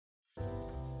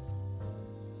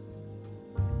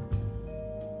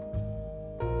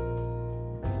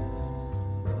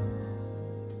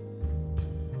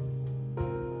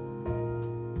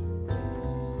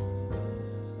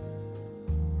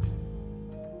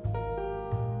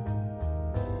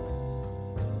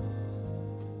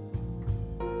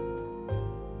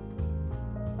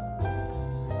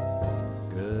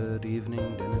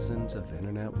evening, denizens of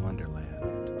Internet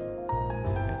Wonderland.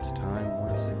 It's time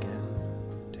once again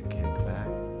to kick back,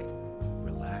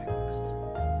 relax,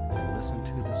 and listen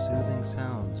to the soothing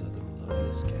sounds of the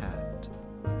melodious cat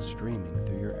streaming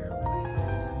through your airways.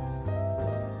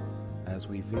 As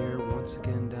we veer once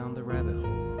again down the rabbit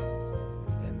hole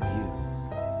and view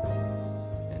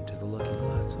into the looking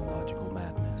glass of logical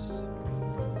madness.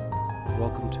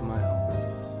 Welcome to my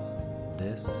home.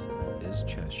 This is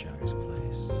Cheshire's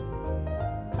Place.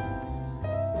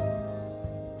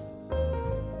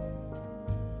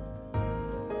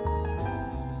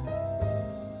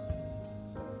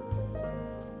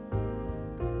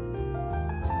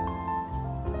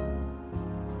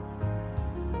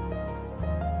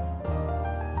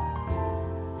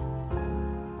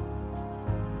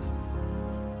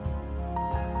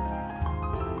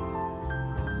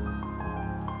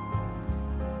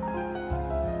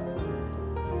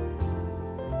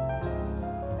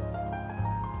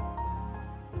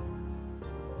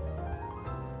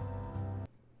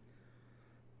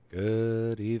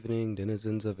 Good evening,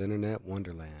 denizens of Internet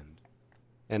Wonderland,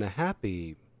 and a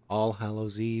happy All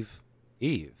Hallows Eve.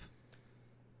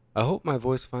 I hope my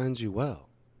voice finds you well.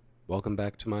 Welcome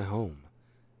back to my home.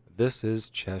 This is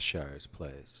Cheshire's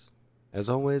Place. As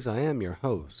always, I am your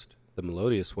host, the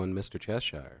melodious one, Mr.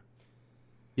 Cheshire.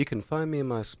 You can find me in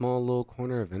my small little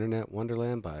corner of Internet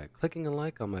Wonderland by clicking a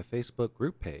like on my Facebook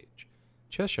group page,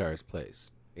 Cheshire's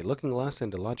Place, a looking glass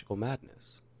into logical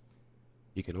madness.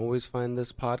 You can always find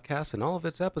this podcast and all of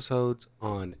its episodes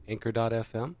on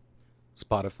Anchor.fm,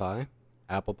 Spotify,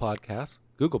 Apple Podcasts,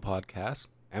 Google Podcasts,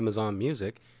 Amazon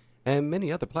Music, and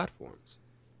many other platforms.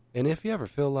 And if you ever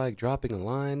feel like dropping a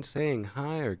line, saying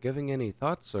hi, or giving any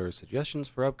thoughts or suggestions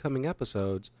for upcoming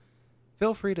episodes,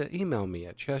 feel free to email me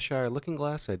at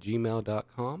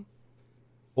CheshireLookingGlass@gmail.com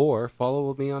or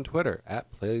follow me on Twitter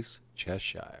at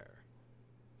PlaceCheshire.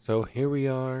 So here we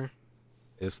are.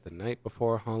 It's the night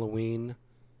before Halloween.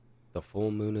 The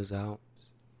full moon is out.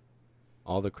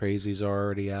 All the crazies are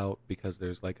already out because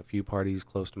there's like a few parties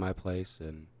close to my place,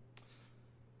 and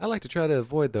I like to try to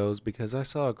avoid those because I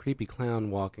saw a creepy clown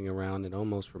walking around. It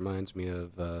almost reminds me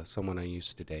of someone I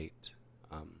used to date.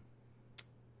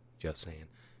 Just saying.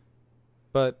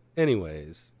 But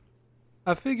anyways,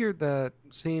 I figured that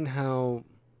seeing how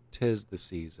 'tis the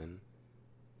season,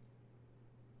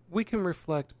 we can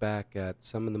reflect back at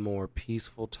some of the more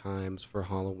peaceful times for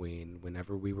Halloween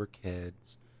whenever we were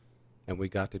kids and we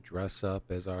got to dress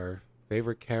up as our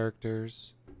favorite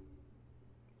characters.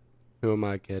 Who am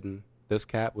I kidding? This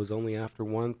cat was only after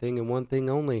one thing and one thing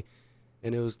only,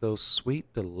 and it was those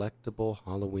sweet, delectable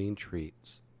Halloween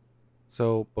treats.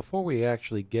 So before we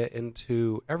actually get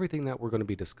into everything that we're going to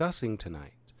be discussing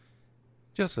tonight,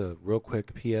 just a real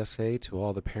quick PSA to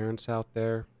all the parents out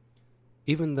there.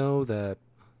 Even though that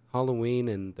Halloween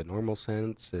in the normal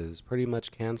sense is pretty much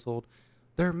canceled,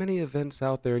 there are many events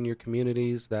out there in your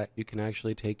communities that you can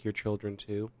actually take your children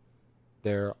to.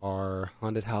 There are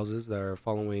haunted houses that are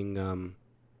following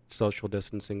social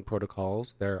distancing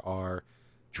protocols. There are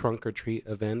trunk or treat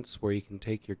events where you can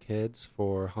take your kids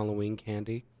for Halloween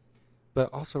candy.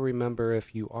 But also remember,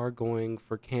 if you are going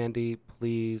for candy,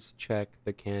 please check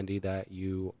the candy that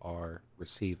you are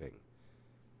receiving.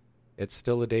 It's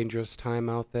still a dangerous time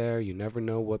out there. You never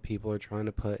know what people are trying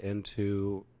to put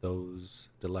into those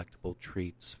delectable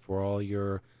treats for all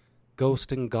your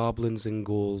ghosts and goblins and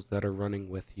ghouls that are running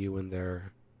with you in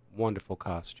their wonderful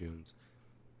costumes.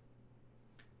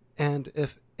 And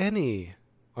if any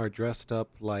are dressed up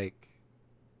like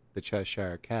the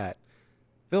Cheshire Cat,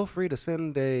 feel free to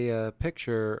send a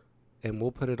picture and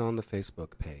we'll put it on the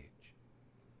Facebook page.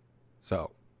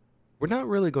 So, we're not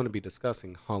really going to be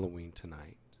discussing Halloween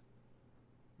tonight.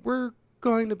 We're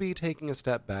going to be taking a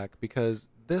step back because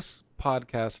this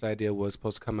podcast idea was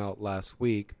supposed to come out last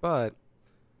week, but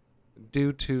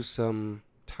due to some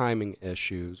timing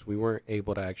issues, we weren't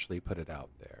able to actually put it out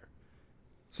there.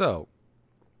 So,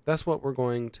 that's what we're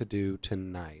going to do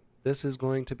tonight. This is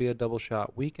going to be a double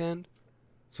shot weekend,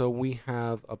 so we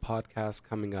have a podcast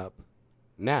coming up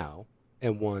now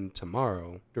and one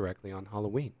tomorrow directly on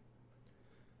Halloween.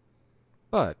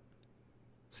 But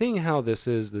seeing how this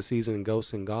is the season of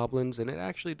Ghosts and Goblins, and it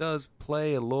actually does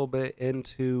play a little bit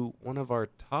into one of our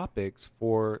topics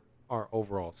for our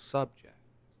overall subject.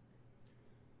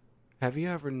 Have you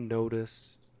ever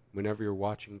noticed whenever you're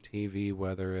watching TV,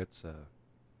 whether it's a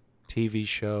TV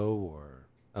show or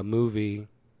a movie,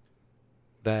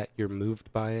 that you're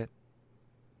moved by it?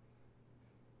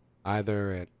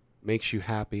 Either it makes you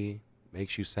happy,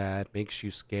 makes you sad, makes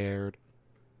you scared,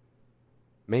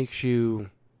 makes you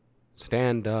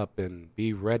stand up and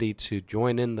be ready to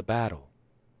join in the battle.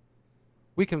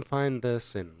 We can find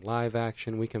this in live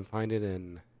action, we can find it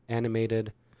in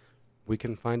animated, we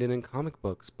can find it in comic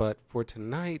books. But for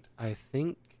tonight, I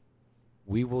think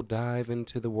we will dive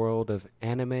into the world of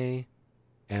anime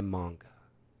and manga.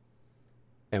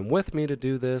 And with me to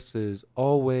do this is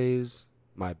always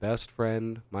my best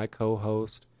friend, my co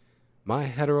host, my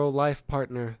hetero life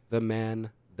partner, the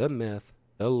man, the myth,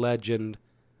 the legend,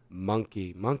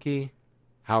 Monkey. Monkey,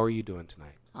 how are you doing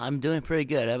tonight? I'm doing pretty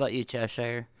good. How about you,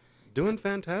 Cheshire? Doing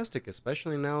fantastic,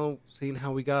 especially now seeing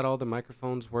how we got all the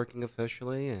microphones working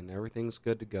officially and everything's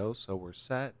good to go, so we're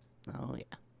set. Oh, yeah.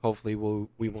 Hopefully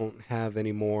we won't have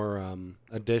any more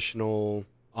additional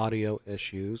audio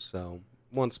issues. So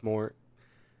once more,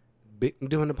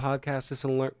 doing a podcast is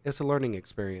it's a learning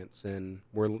experience, and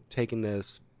we're taking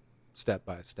this step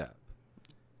by step.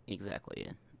 Exactly.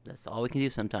 Yeah. That's all we can do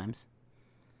sometimes.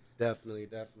 Definitely,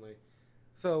 definitely.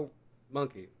 So,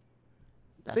 Monkey,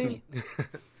 That's seeing, me.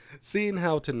 seeing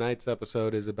how tonight's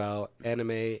episode is about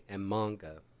anime and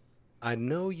manga, I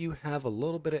know you have a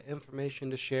little bit of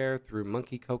information to share through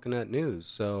Monkey Coconut News,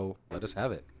 so let us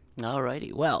have it.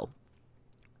 Alrighty. Well,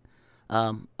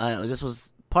 this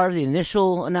was part of the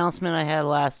initial announcement I had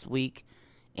last week,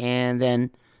 and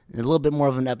then a little bit more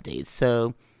of an update.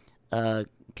 So,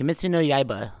 Kimetsu no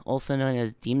Yaiba, also known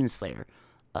as Demon Slayer,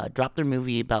 dropped their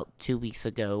movie about 2 weeks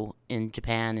ago in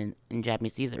Japan and in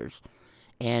Japanese theaters.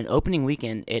 And opening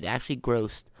weekend, it actually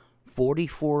grossed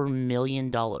 $44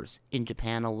 million in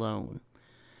Japan alone.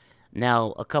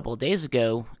 Now, a couple of days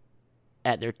ago,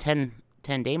 at their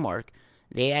 10-day mark,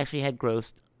 they actually had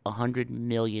grossed $100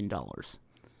 million.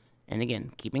 And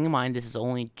again, keeping in mind, this is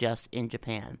only just in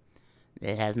Japan.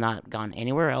 It has not gone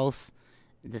anywhere else.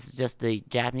 This is just the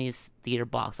Japanese theater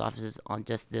box offices on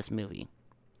just this movie,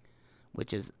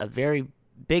 which is a very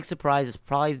big surprise. It's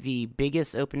probably the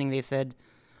biggest opening they said.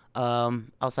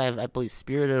 Outside of, I believe,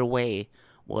 Spirited Away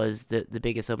was the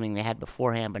biggest opening they had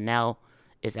beforehand, but now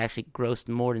it's actually grossed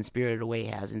more than Spirited Away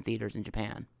has in theaters in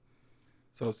Japan.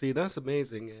 So, see, that's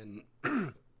amazing.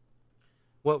 And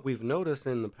what we've noticed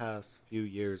in the past few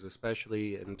years,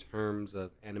 especially in terms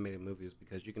of animated movies,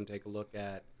 because you can take a look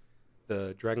at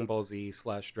the Dragon Ball Z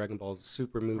 / Dragon Ball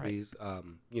Super Right. movies,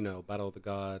 Battle of the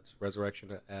Gods,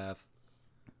 Resurrection of F,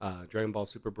 Dragon Ball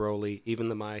Super Broly, even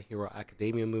the My Hero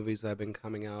Academia movies that have been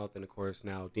coming out, and of course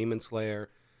now Demon Slayer.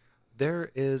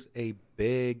 There is a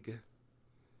big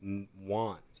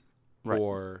want Right.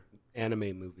 for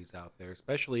anime movies out there,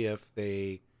 especially if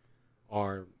they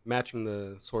are matching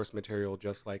the source material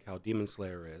just like how Demon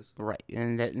Slayer is. Right,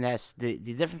 and that's the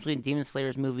difference between Demon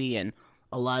Slayer's movie and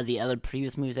a lot of the other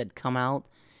previous movies that come out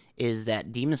is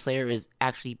that Demon Slayer is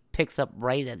actually picks up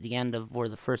right at the end of where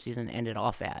the first season ended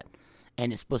off at,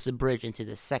 and it's supposed to bridge into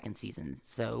the second season.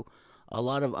 So a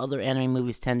lot of other anime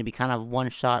movies tend to be kind of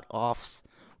one-shot offs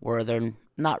where they're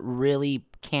not really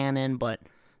canon, but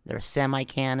they're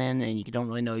semi-canon, and you don't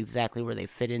really know exactly where they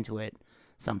fit into it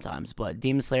sometimes. But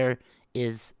Demon Slayer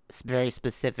is very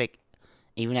specific.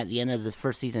 Even at the end of the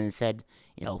first season, it said,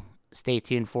 stay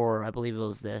tuned for, I believe it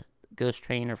was the Ghost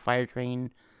Train or Fire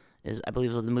Train, I believe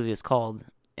is what the movie is called,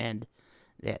 and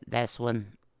that's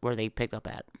where they picked up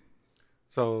at.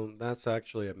 So that's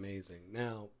actually amazing.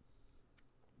 Now,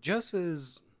 just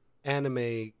as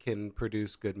anime can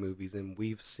produce good movies, and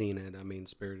we've seen it, I mean,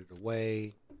 Spirited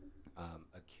Away,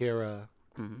 Akira,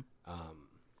 Mm-hmm. um,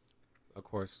 of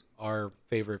course, our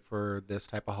favorite for this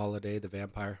type of holiday, the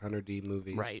Vampire Hunter D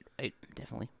movies. Right,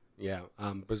 definitely. Yeah,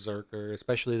 Berserker,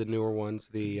 especially the newer ones,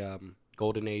 the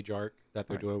Golden Age arc that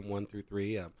they're Right. doing 1 through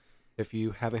 3. If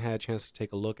you haven't had a chance to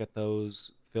take a look at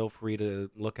those, feel free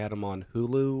to look at them on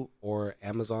Hulu or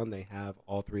Amazon. They have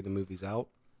all three of the movies out.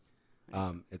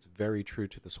 It's very true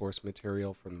to the source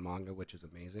material from the manga, which is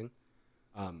amazing.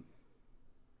 Um,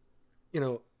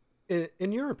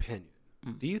 in your opinion,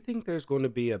 do you think there's going to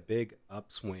be a big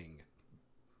upswing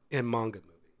in manga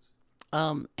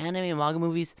movies? Anime and manga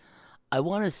movies, I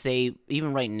want to say,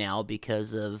 even right now,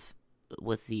 because of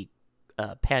with the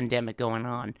pandemic going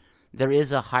on, there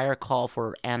is a higher call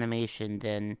for animation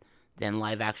than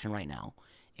live action right now,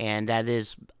 and that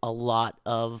is a lot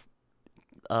of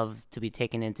to be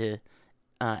taken into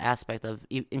aspect of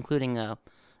including a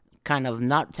kind of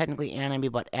not technically anime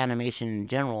but animation in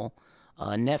general.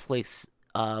 Netflix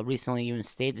recently even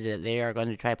stated that they are going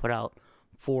to try to put out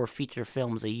 4 feature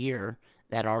films a year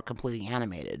that are completely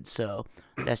animated. So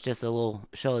that's just a little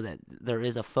show that there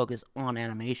is a focus on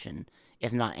animation,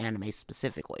 if not anime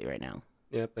specifically, right now.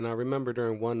 Yep, and I remember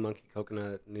during one Monkey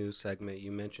Coconut news segment,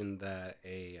 you mentioned that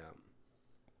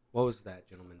what was that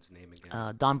gentleman's name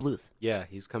again? Don Bluth. Yeah,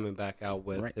 he's coming back out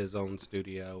with Right. his own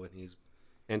studio, and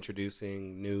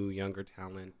introducing new, younger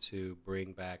talent to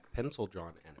bring back pencil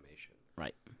drawn animation.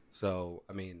 Right. So,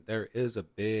 I mean, there is a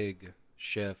big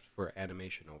shift for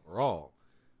animation overall.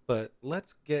 But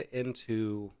let's get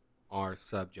into our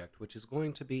subject, which is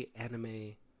going to be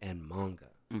anime and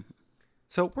manga. Mhm.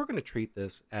 So, we're going to treat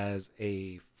this as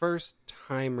a first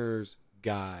timer's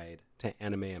guide to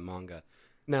anime and manga.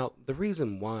 Now, the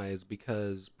reason why is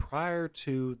because prior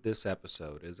to this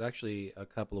episode, is actually a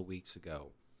couple of weeks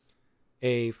ago,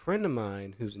 a friend of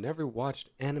mine who's never watched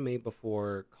anime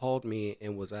before called me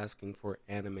and was asking for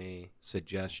anime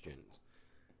suggestions.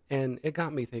 And it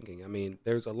got me thinking. I mean,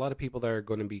 there's a lot of people that are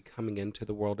going to be coming into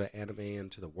the world of anime,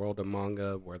 into the world of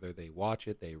manga, whether they watch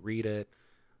it, they read it,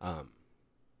 um,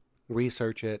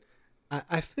 research it.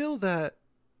 I feel that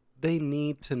they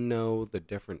need to know the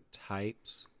different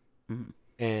types Mhm.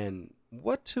 and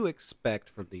what to expect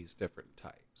from these different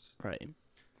types. Right.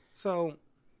 So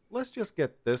let's just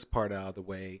get this part out of the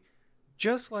way.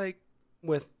 Just like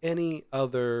with any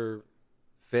other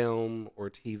film or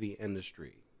TV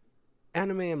industry,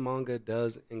 anime and manga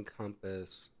does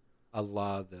encompass a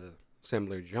lot of the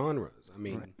similar genres. I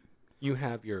mean, Right. you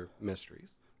have your mysteries,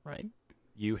 Right.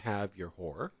 you have your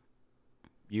horror,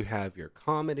 you have your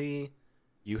comedy,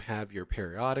 you have your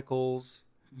periodicals,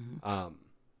 Mhm.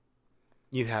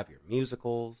 you have your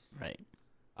musicals, Right.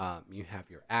 you have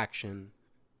your action,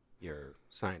 your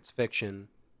science fiction,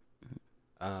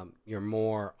 your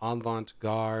more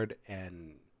avant-garde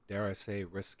and, dare I say,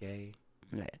 risque.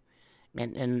 Right.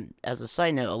 And as a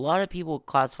side note, a lot of people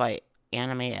classify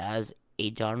anime as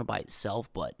a genre by itself,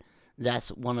 but that's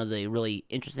one of the really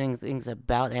interesting things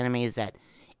about anime is that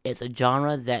it's a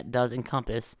genre that does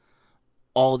encompass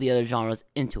all the other genres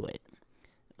into it.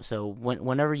 So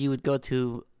whenever you would go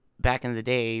to back in the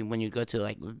day when you go to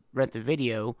like rent a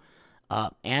video,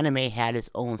 anime had its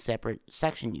own separate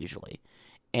section usually,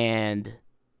 and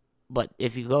but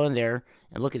if you go in there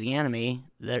and look at the anime,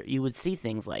 there you would see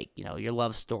things like your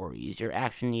love stories, your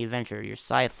action, the adventure, your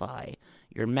sci-fi,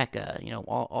 your mecha,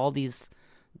 all these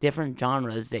different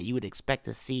genres that you would expect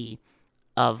to see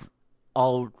of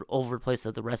all over the place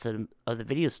of the rest of the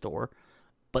video store,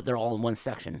 but they're all in one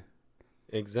section.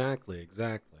 Exactly,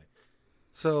 exactly.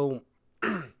 So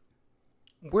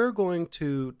we're going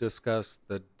to discuss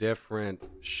the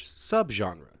different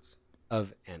subgenres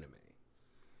of anime.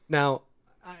 Now,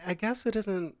 I guess it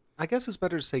isn't. I guess it's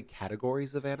better to say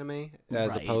categories of anime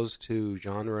as Right. opposed to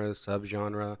genre,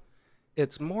 subgenre.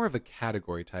 It's more of a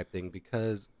category type thing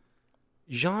because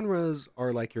genres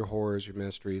are like your horrors, your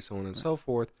mysteries, so on and so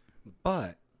forth.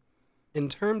 But in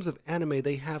terms of anime,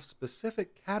 they have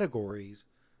specific categories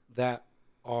that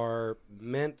are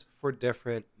meant for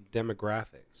different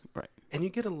demographics. Right. And you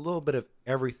get a little bit of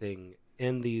everything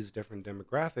in these different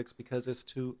demographics because it's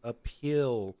to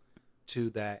appeal to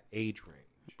that age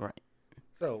range. Right.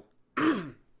 So,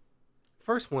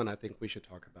 first one I think we should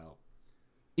talk about,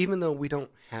 even though we don't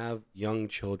have young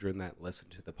children that listen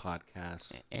to the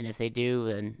podcast. And if they do,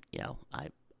 then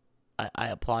I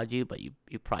applaud you, but you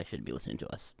probably shouldn't be listening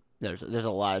to us. There's a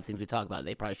lot of things we talk about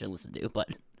they probably shouldn't listen to, but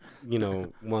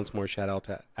Once more shout out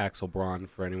to Axel Braun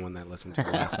for anyone that listened to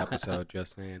the last episode,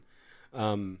 just saying.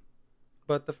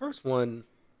 But the first one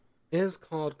is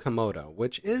called Komodo,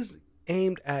 which is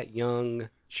aimed at young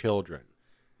children.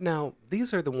 Now,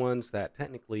 these are the ones that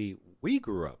technically we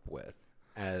grew up with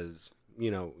as,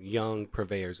 young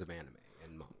purveyors of anime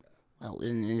and manga. well,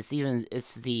 and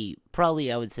it's the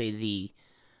probably I would say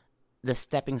the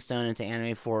stepping stone into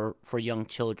anime for young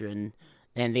children,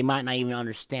 and they might not even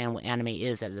understand what anime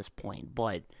is at this point,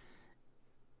 but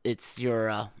it's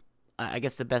I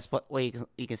guess the best way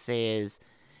you can say is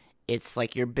it's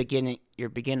like your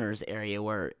beginners area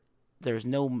where there's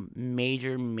no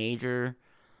major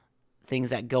things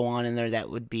that go on in there that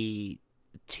would be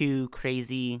too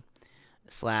crazy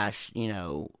slash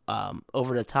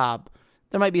over the top.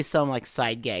 There might be some like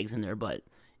side gags in there, but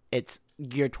it's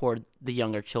geared toward the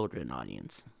younger children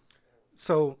audience.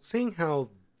 So, seeing how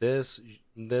this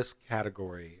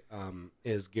category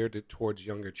is geared towards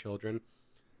younger children,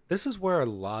 this is where a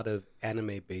lot of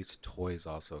anime-based toys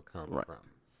also come Right.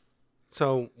 from.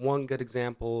 So, one good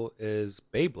example is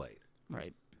Beyblade.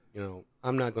 Right.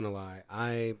 I'm not gonna lie,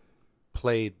 I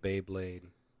played Beyblade.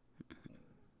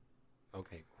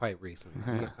 Okay, quite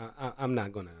recently. I'm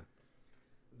not gonna.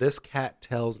 This cat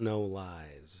tells no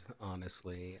lies.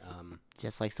 Honestly,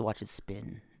 Just likes to watch it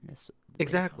spin.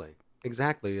 exactly.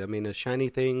 I mean, a shiny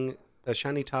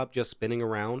top just spinning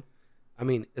around. I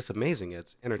mean, it's amazing.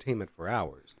 It's entertainment for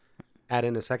hours. Add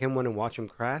in a second one and watch him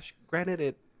crash. Granted,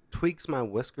 it tweaks my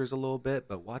whiskers a little bit,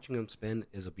 but watching him spin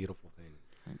is a beautiful thing.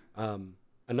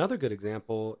 Another good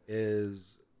example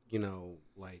is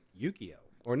like Yu-Gi-Oh,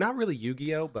 or not really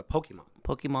Yu-Gi-Oh, but Pokemon.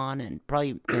 Pokemon, and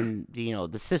probably in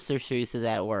the sister series to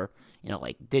that were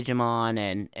like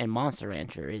Digimon and Monster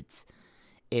Rancher.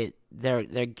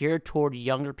 They're geared toward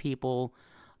younger people.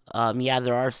 Yeah,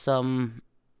 there are some,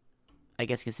 I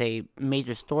guess you could say,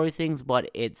 major story things, but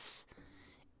it's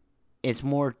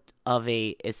more of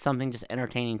it's something just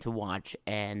entertaining to watch,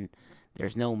 and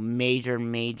there's no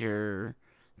major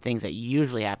things that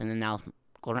usually happen. And now,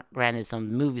 granted,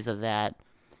 some movies of that,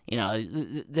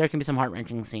 there can be some heart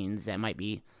wrenching scenes that might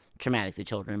be traumatic to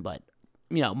children, but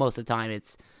most of the time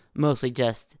it's mostly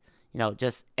just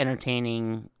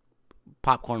entertaining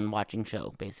popcorn watching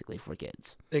show basically for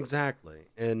kids. Exactly,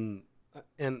 and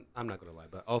I'm not gonna lie,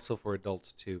 but also for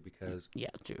adults too, because Yeah,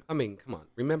 true. I mean, come on,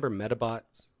 remember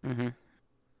Metabots? Mm-hmm.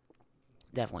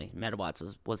 Definitely,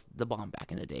 Metabots was the bomb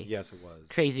back in the day. Yes, it was.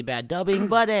 Crazy bad dubbing,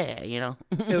 but It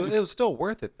was still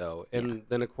worth it though, and Yeah.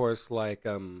 then of course like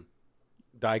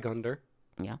Digunder,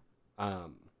 Yeah.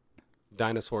 um,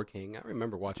 Dinosaur King. I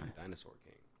remember watching Dinosaur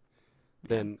King.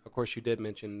 Then of course you did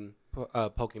mention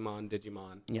Pokemon,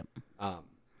 Digimon. Yep.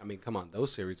 I mean, come on,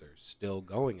 those series are still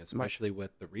going, especially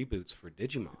with the reboots for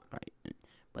Digimon. Right.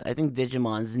 But I think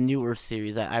Digimon's newer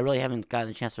series, I really haven't gotten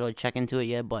a chance to really check into it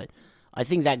yet, but I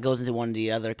think that goes into one of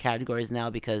the other categories now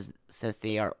because since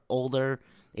they are older,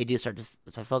 they do start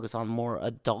to focus on more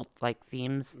adult-like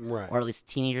themes, Right. or at least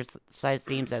teenager-sized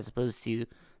themes as opposed to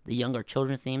the younger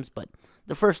children themes. But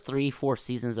the first 3-4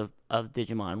 seasons of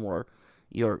Digimon were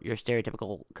your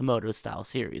stereotypical Komodo-style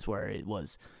series where it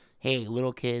was, hey,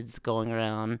 little kids going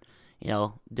around,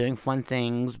 doing fun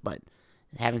things, but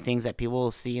having things that people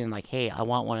will see and like, hey, I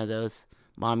want one of those.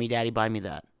 Mommy, daddy, buy me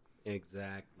that.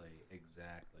 Exactly.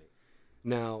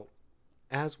 Now,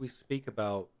 as we speak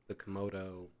about the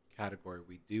Komodo category,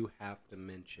 we do have to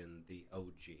mention the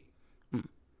OG. Hmm.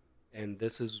 And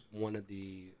this is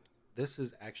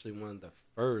actually one of the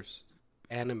first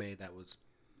anime that was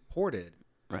ported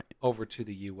Right. over to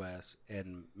the US,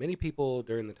 and many people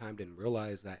during the time didn't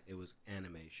realize that it was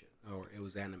animation or it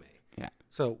was anime. Yeah.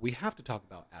 So we have to talk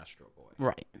about Astro Boy.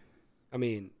 Right. I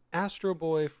mean, Astro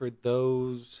Boy, for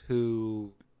those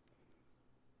who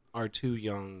are too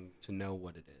young to know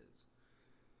what it is,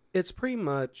 it's pretty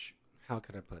much, how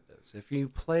can I put this? If you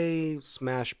play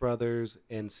Smash Brothers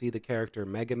and see the character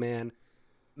Mega Man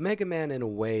in a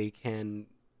way can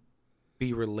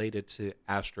be related to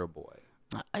Astro Boy.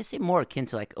 I see more akin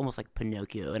to almost like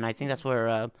Pinocchio, and I think that's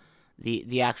where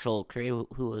the actual creator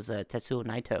who was Tetsuo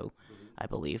Naito, I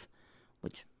believe,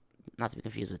 which not to be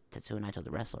confused with Tetsuo Naito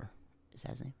the wrestler, is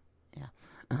that his name?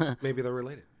 Yeah. Maybe they're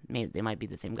related. Maybe they might be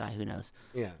the same guy. Who knows?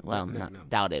 Yeah. Well, no, not no.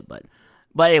 doubt it, but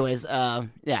anyways,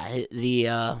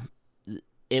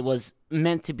 it was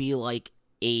meant to be like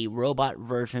a robot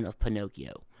version of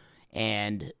Pinocchio,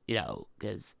 and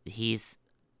because he's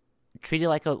treated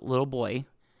like a little boy,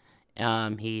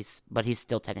 but he's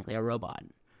still technically a robot,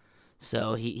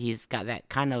 so he's got that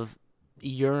kind of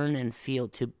yearn and feel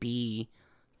to be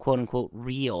quote unquote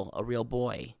a real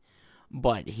boy.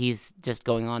 But he's just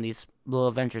going on these little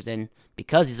adventures, and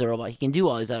because he's a robot, he can do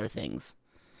all these other things.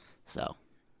 So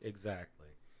Exactly.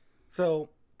 So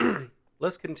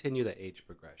let's continue the age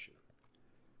progression.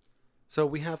 So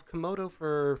we have Komodo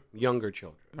for younger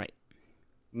children. right,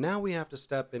 Now we have to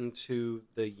step into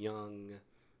the young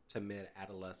to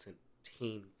mid-adolescent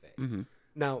teen phase. Mhm.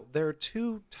 Now, there are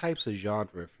two types of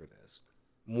genre for this.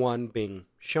 One being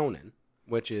shonen,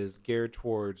 which is geared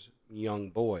towards young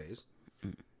boys.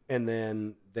 And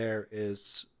then there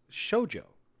is shoujo,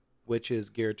 which is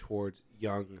geared towards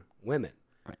young women.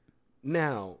 Right.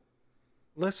 Now,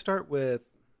 let's start with,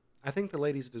 I think the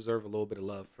ladies deserve a little bit of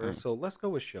love first, Mm. so let's go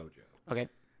with shoujo. okay,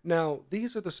 Now,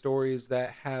 these are the stories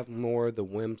that have more the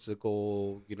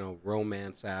whimsical,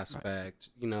 romance aspect,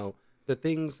 the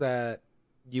things that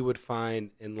you would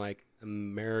find in like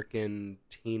American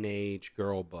teenage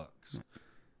girl books.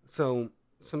 So,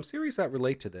 some series that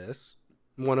relate to this,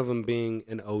 one of them being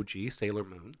an OG, Sailor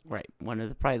Moon. right. One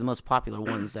of probably the most popular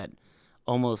ones that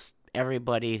almost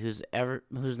everybody who's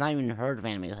not even heard of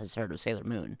anime has heard of Sailor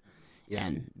Moon, Yeah.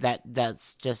 and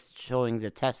that's just showing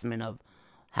the testament of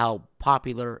how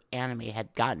popular anime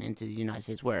had gotten into the United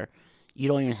States, where you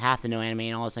don't even have to know anime,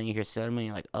 and all of a sudden you hear Sailor Moon,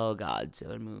 you're like, oh god,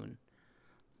 Sailor Moon,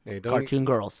 Hey, don't cartoon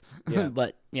girls. Yeah.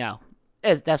 But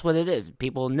that's what it is.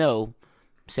 People know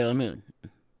Sailor Moon.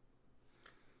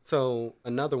 So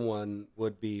another one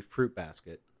would be Fruit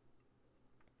Basket.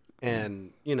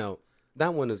 And,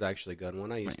 that one is actually a good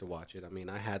one. I used to watch it. I mean,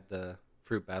 I had the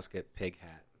Fruit Basket pig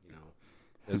hat,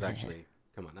 It was actually,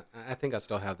 come on, I think I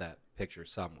still have that picture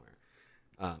somewhere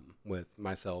with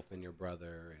myself and your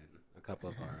brother and a couple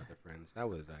of our other friends. That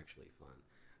was actually fun.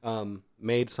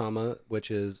 Maid Sama, which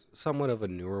is somewhat of a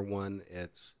newer one.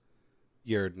 It's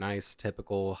your nice,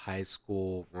 typical high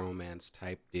school romance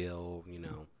type deal,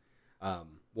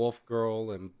 Wolf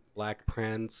Girl and Black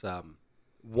Prince.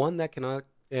 One that cannot,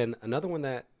 and another one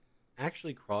that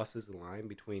actually crosses the line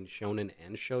between shonen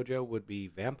and shojo would be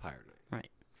Vampire Right.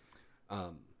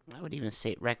 Night. I would even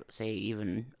say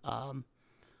even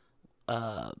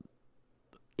uh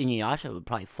Inuyasha would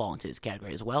probably fall into this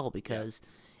category as well Yeah, because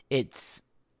it's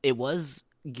it was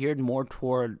geared more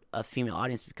toward a female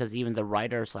audience because even the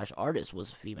writer slash artist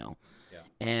was female, yeah,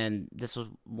 and this was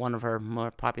one of her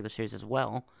more popular series as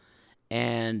well.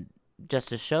 And just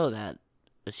to show that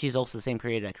she's also the same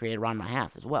creator that created Ranma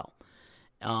Half as well.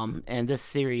 And this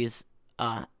series,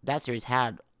 that series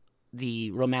had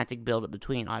the romantic build up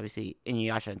between obviously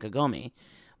Inuyasha and Kagome,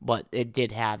 but it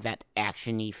did have that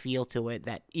actiony feel to it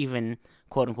that even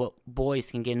quote unquote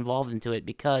boys can get involved into it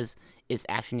because it's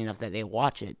actiony enough that they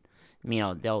watch it.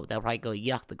 They'll probably go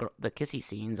yuck the kissy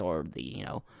scenes or the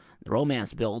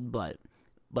romance build, but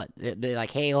they're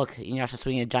like, hey, look, Inuyasha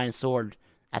swinging a giant sword,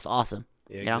 that's awesome.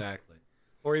 yeah, You know, exactly.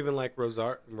 Or even like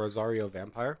Rosario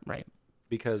Vampire, right?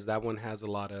 because that one has a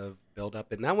lot of build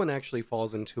up, and that one actually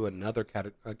falls into another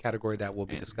category that we'll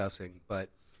be Yeah. discussing. But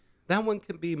that one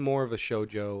can be more of a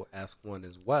shojo esque one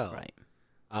as well. Right.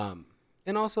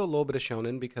 And also a little bit of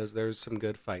shonen because there's some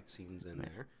good fight scenes in Right.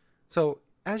 there. So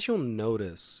as you'll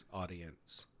notice,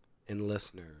 audience and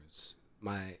listeners,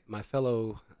 my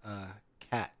fellow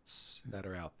cats that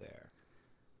are out there,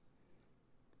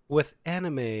 with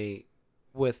anime,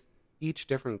 with each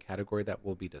different category that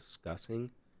we'll be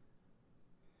discussing,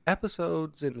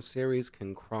 episodes and series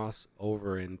can cross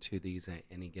over into these at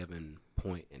any given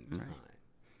point in time. Right.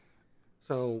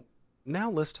 So now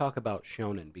let's talk about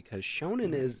shonen because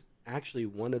shonen is actually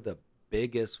one of the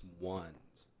biggest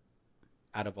ones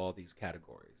out of all these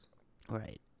categories.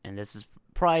 Right. And this is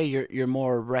probably your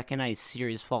more recognized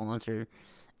series fall into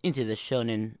the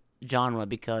shonen genre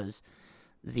because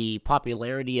the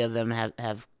popularity of them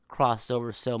have crossed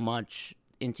over so much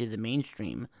into the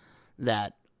mainstream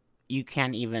that you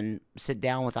can't even sit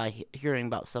down without hearing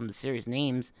about some of the series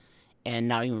names and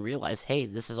not even realize, hey,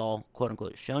 this is all quote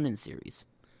unquote shonen series.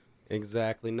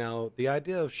 Exactly. Now, the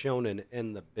idea of shonen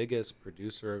and the biggest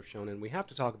producer of shonen, we have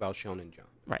to talk about Shonen Jump.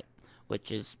 Right.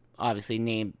 Which is obviously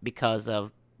named because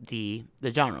of the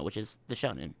genre, which is the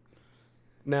shonen.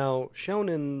 Now,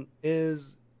 shonen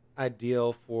is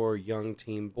ideal for young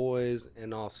teen boys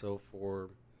and also for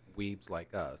weebs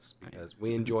like us because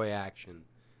we enjoy action.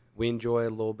 We enjoy a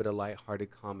little bit of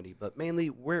lighthearted comedy, but mainly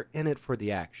we're in it for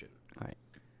the action. Right.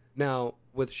 Now,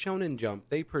 with Shonen Jump,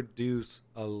 they produce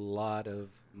a lot of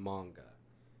manga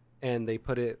and they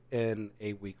put it in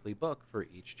a weekly book for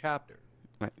each chapter.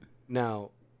 Right.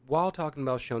 Now, while talking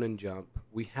about Shonen Jump,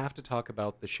 we have to talk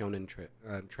about the Shonen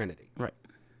Trinity, Right.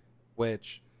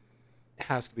 which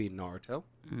has to be Naruto,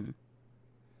 Mhm.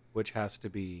 which has to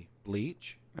be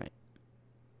Bleach, Right.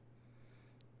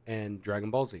 and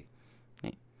Dragon Ball Z.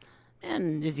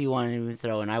 And if you want to even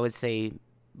throw in, I would say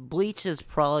Bleach is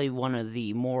probably one of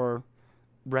the more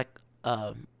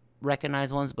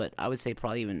recognized ones, but I would say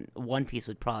probably even One Piece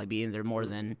would probably be in there more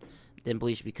than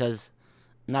Bleach because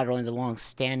not only the long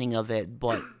standing of it,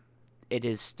 but it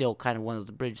is still kind of one of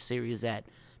the bridge series that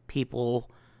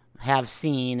people have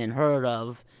seen and heard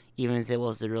of, even if it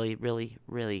was the really, really,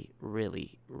 really,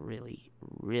 really, really,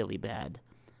 really bad,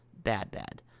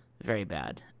 very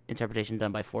bad interpretation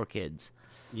done by 4 Kids.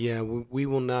 Yeah, we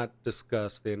will not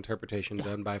discuss the interpretation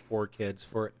done by 4 Kids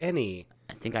for any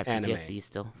I think I have anime. PTSD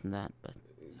still from that, but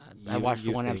I You- watched the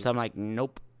you one think- episode. I'm like,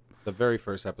 nope. The very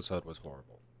first episode was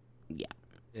horrible. Yeah,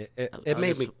 It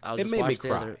made me I'll it just made me watch the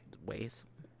cry. other ways,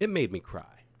 It made me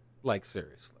cry. Like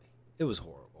seriously, it was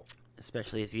horrible.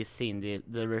 especially if you've seen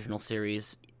the original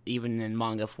series, even in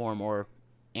manga form or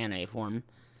anime form.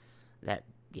 That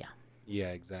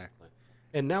Yeah, exactly.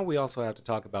 And now we also have to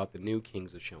talk about the new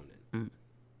kings of shonen. Mm.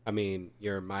 I mean,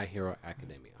 your My Hero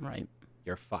Academia, right.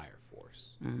 your Fire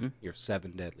Force, Mm-hmm. your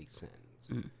Seven Deadly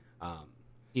Sins,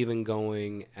 even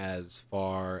going as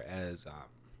far as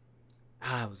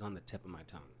it was on the tip of my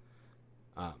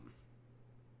tongue,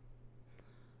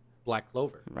 Black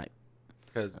Clover, Right.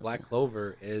 because Black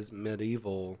Clover is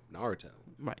medieval Naruto.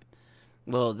 Right.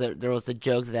 Well, there was the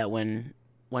joke that when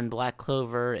Black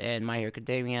Clover and My Hero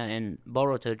Academia and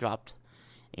Boruto dropped,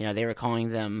 they were calling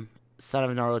them Son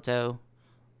of Naruto,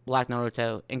 Black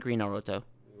Naruto, and Green Naruto,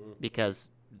 because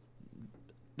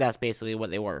that's basically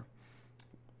what they were.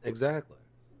 Exactly.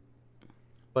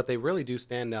 But they really do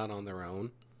stand out on their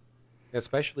own,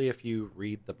 especially if you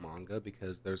read the manga,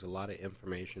 because there's a lot of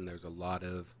information, there's a lot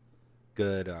of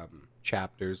good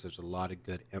chapters. There's a lot of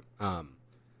good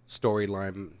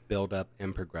storyline build up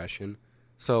and progression.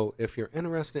 So if you're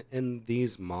interested in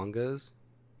these mangas,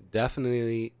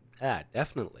 definitely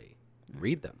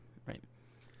read them. Right.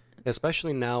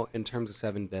 Especially now in terms of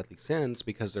Seven Deadly Sins,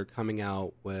 because they're coming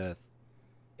out with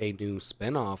a new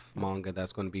spin-off manga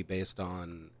that's going to be based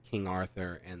on King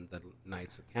Arthur and the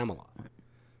Knights of Camelot.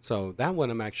 So that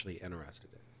one I'm actually interested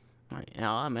in. Right.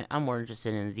 Now I'm more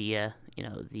interested in the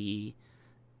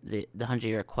the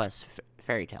 100-Year Quest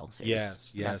fairy tale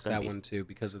series. Yes, that one too,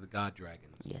 because of the God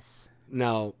Dragons. Yes.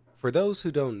 Now, for those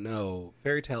who don't know,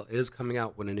 Fairy Tail is coming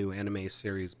out with a new anime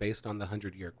series based on the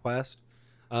 100-Year Quest.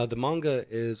 The manga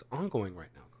is ongoing right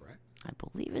now, correct? I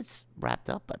believe it's wrapped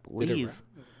up. I believe.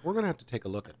 We're going to have to take a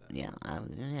look at that. Yeah.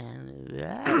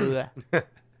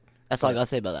 That's all I got to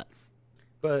say about that.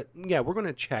 But, yeah, we're going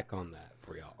to check on that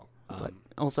for y'all. But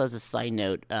also, as a side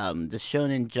note, the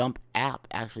Shonen Jump app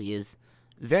actually is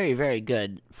very, very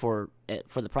good for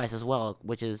the price as well,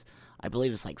 which is, I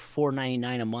believe it's like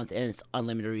 $4.99 a month, and it's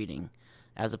unlimited reading,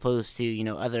 as opposed to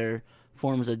other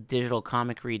forms of digital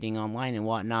comic reading online and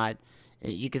whatnot.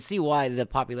 You can see why the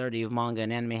popularity of manga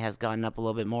and anime has gotten up a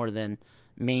little bit more than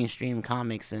mainstream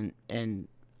comics and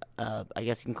I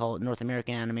guess you can call it North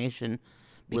American animation,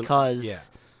 because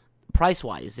price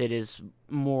wise it is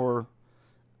more,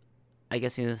 I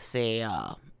guess you could say,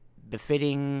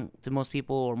 befitting to most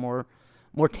people, or more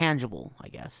tangible, I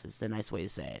guess is the nice way to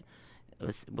say it,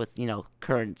 with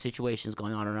current situations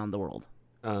going on around the world.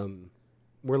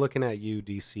 We're looking at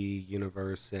DC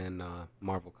Universe and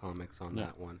Marvel Comics on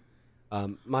that one.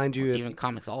 Mind you, even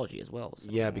Comixology as well.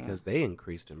 So, because they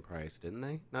increased in price, didn't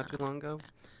they? Not too long ago.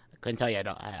 I couldn't tell you.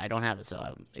 I don't have it,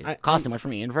 so it cost too much for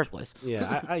me in the first place.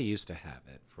 Yeah, I used to have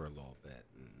it for a little bit,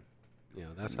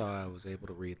 and that's how I was able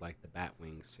to read like the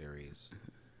Batwing series.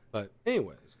 But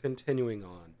anyways, continuing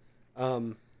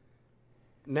on.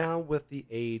 Now with the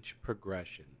age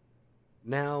progression,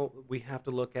 now we have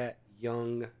to look at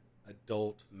young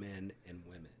adult men and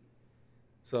women.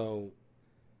 So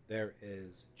there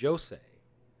is Josei,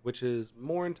 which is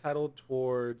more entitled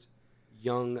towards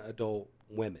young adult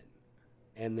women.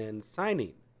 And then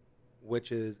Seinen,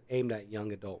 which is aimed at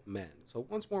young adult men. So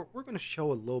once more, we're going to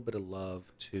show a little bit of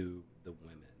love to the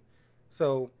women.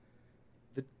 So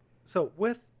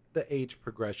with the age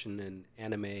progression in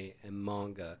anime and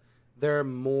manga, there are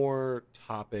more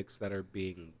topics that are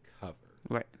being covered.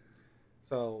 Right.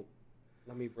 So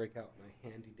let me break out my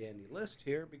handy dandy list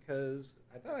here, because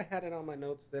I thought I had it on my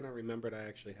notes, then I remembered I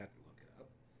actually had to look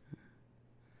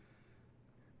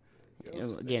it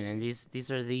up. Again, and these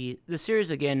are the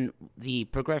series. Again, the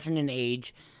progression in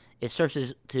age, it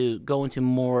starts to go into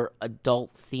more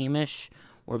adult theme-ish,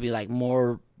 or be like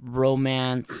more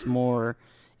romance, more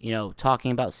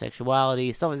talking about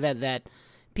sexuality, stuff like that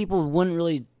people wouldn't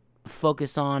really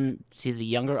focus on to the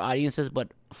younger audiences,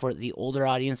 but for the older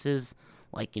audiences,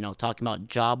 like talking about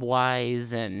job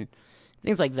wise and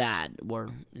things like that, where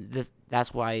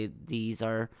that's why these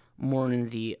are more in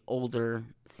the older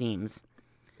themes.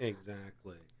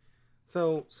 Exactly.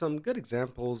 So some good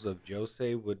examples of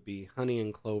Josei would be Honey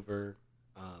and Clover,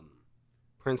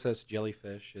 Princess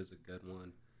Jellyfish is a good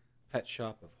one, Pet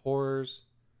Shop of Horrors,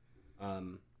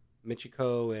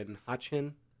 Michiko and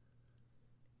Hachin,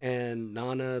 and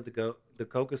Nana the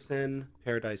Kokusen,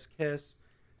 Paradise Kiss,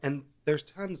 and there's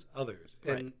tons others.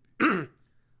 Right. And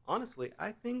honestly,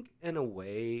 I think in a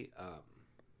way,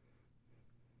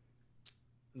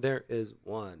 there is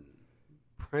one,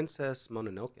 Princess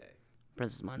Mononoke.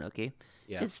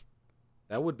 Yeah,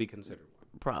 that would be considered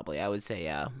one. Probably, I would say,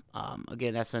 yeah.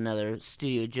 Again, that's another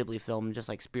Studio Ghibli film, just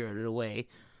like Spirited Away.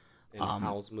 And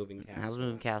Howl's Moving Castle. Howl's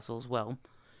Moving Castle as well.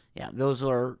 Yeah, those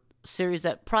are series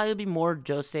that probably be more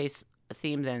Josei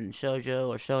themed than shoujo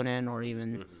or shonen or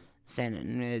even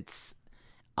seinen. It's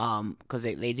because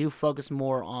they do focus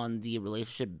more on the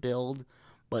relationship build,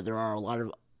 but there are a lot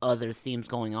of other themes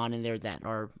going on in there that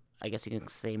are, I guess you can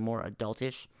say, more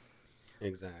adultish.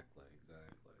 Exactly.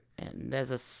 And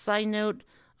as a side note,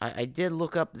 I did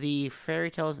look up the Fairy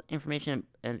Tales information,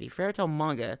 and the Fairy Tale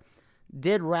manga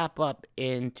did wrap up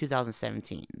in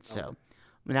 2017. So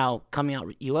now coming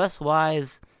out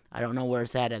US-wise, I don't know where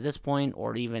it's at this point,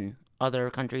 or even other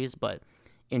countries, but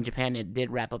in Japan it did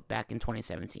wrap up back in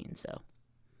 2017. So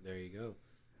there you go.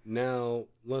 Now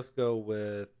let's go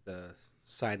with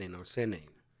seinen or seinen.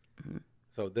 Mm-hmm.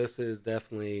 So this is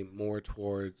definitely more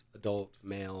towards adult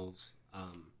males.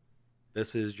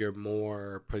 This is your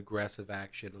more progressive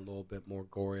action, a little bit more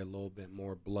gory, a little bit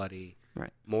more bloody,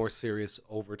 right? More serious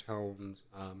overtones.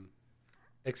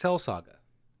 Excel Saga,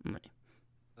 right?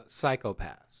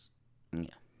 Psychopaths, Yeah,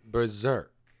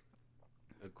 Berserk.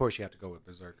 Of course you have to go with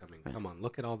Berserk. I mean, come on,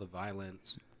 look at all the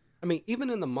violence. I mean, even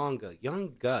in the manga,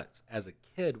 young Guts as a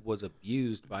kid was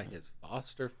abused by his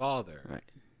foster father, Right.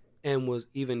 and was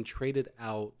even traded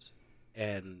out,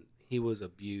 and he was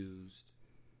abused.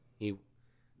 He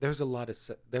there's a lot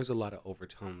of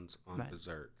overtones on Right.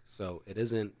 Berserk, so it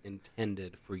isn't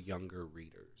intended for younger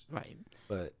readers. Right.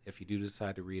 But if you do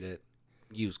decide to read it,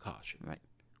 use caution. Right.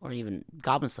 Or even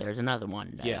Goblin Slayer is another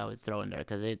one that Yeah. I would throw in there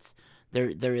because it's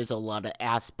there is a lot of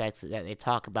aspects that they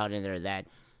talk about in there that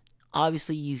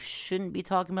obviously you shouldn't be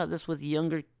talking about this with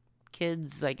younger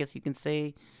kids. I guess you can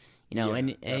say,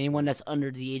 Yeah, anyone that's under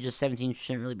the age of 17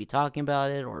 shouldn't really be talking about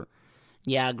it. Or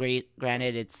yeah, great.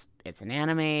 Granted, it's an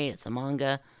anime, it's a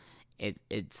manga,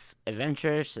 it's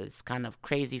adventurous, it's kind of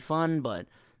crazy fun, but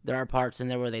there are parts in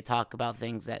there where they talk about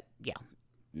things that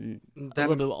a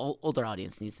little bit older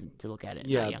audience needs to look at it.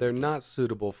 Yeah, they're not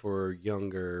suitable for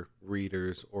younger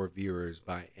readers or viewers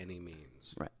by any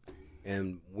means. Right.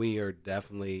 And we are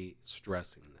definitely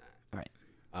stressing that. Right.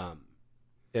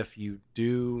 If you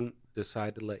do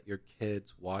decide to let your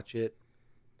kids watch it,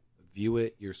 view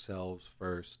it yourselves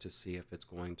first to see if it's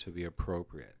going to be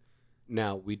appropriate.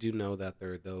 Now, we do know that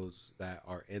there are those that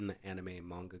are in the anime and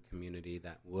manga community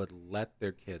that would let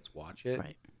their kids watch it,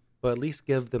 Right. but at least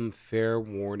give them fair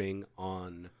warning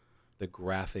on the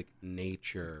graphic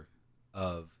nature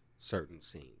of certain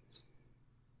scenes.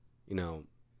 You know,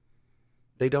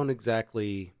 they don't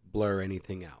exactly blur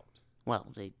anything out. Well,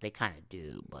 they kind of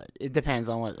do, but it depends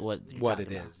on what What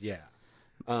it is, yeah.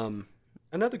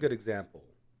 Another good example,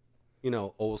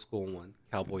 old school one,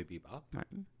 Cowboy Bebop. Right.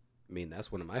 I mean,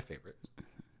 that's one of my favorites.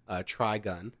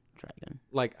 Trigun. Dragon.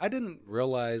 Like, I didn't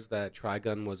realize that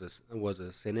Trigun was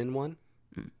a Seinen one,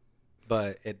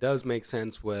 but it does make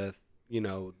sense with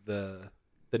the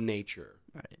nature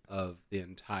Right. of the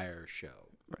entire show.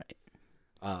 Right.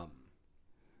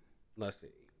 Let's see,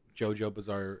 JoJo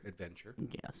Bizarre Adventure.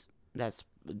 Yes, that's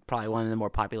probably one of the more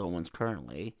popular ones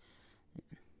currently.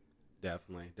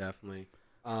 Definitely.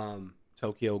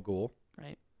 Tokyo Ghoul.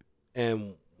 Right.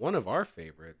 And one of our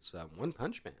favorites, One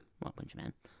Punch Man. One Punch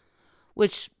Man,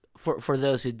 which for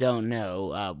those who don't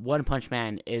know, One Punch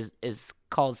Man is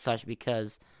called such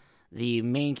because the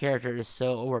main character is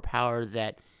so overpowered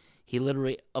that he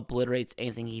literally obliterates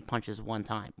anything he punches one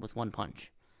time with one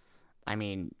punch. I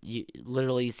mean, you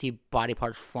literally see body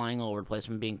parts flying all over the place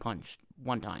from being punched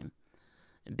one time.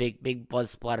 Big blood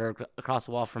splatter across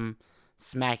the wall from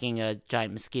smacking a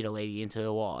giant mosquito lady into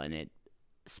the wall, and it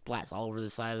splats all over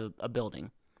the side of a building.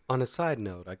 On a side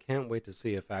note, I can't wait to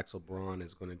see if Axel Braun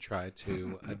is going to try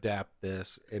to adapt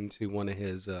this into one of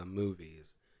his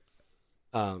movies.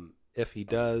 If he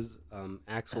does,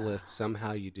 Axel, if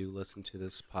somehow you do listen to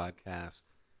this podcast,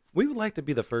 we would like to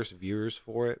be the first viewers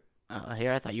for it.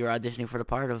 Here, I thought you were auditioning for the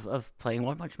part of playing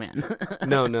One Punch Man.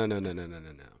 No.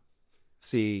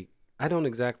 See, I don't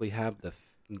exactly have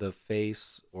the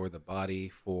face or the body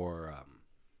for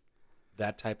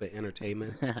that type of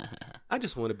entertainment. I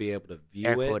just want to be able to view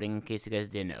Air it. quoting, in case you guys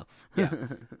didn't know. Yeah,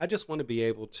 I just want to be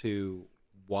able to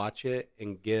watch it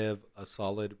and give a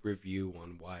solid review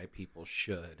on why people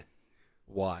should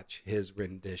watch his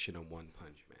rendition of One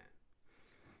Punch Man.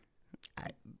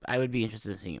 I would be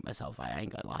interested in seeing it myself. I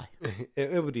ain't gonna lie.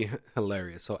 It would be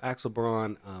hilarious. So Axel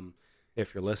Braun,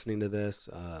 if you're listening to this,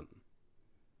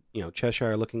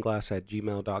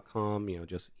 CheshireLookingGlass@gmail.com,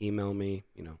 just email me,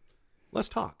 let's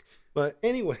talk. But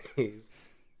anyways,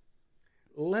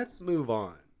 let's move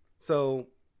on. So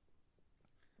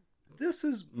this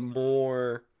is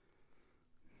more,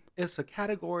 it's a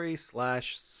category /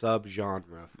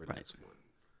 subgenre for this one,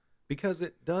 because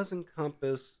it does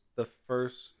encompass the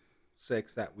first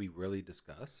 6 that we really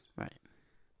discussed. Right.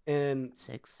 And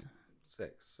 6.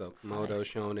 6. So Komodo,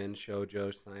 Shonen,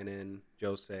 Shoujo, Seinen,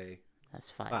 Josei.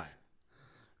 That's 5. 5.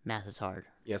 Math is hard.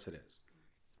 Yes, it is.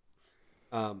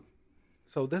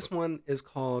 So this one is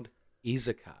called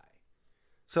Isekai.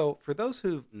 So for those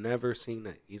who've never seen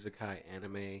an Isekai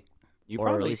anime, Or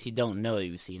at least you don't know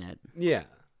you've seen it. Yeah.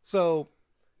 So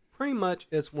pretty much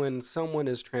it's when someone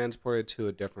is transported to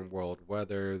a different world,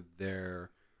 whether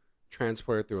they're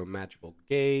transported through a magical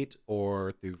gate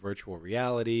or through virtual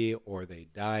reality, or they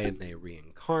die and they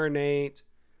reincarnate,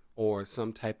 or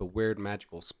some type of weird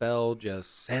magical spell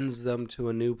just sends them to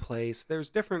a new place. There's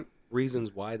different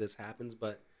reasons why this happens,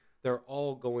 but they're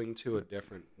all going to a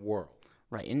different world.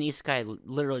 Right, and Isekai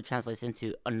literally translates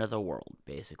into another world,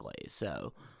 basically.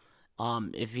 So,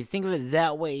 if you think of it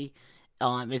that way,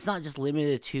 it's not just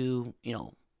limited to,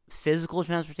 physical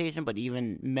transportation, but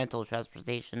even mental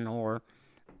transportation or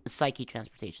psyche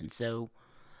transportation. So,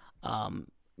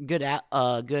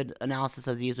 good analysis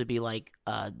of these would be like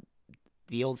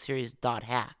the old series Dot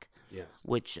Hack, Yes.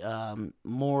 which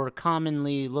more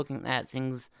commonly looking at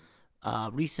things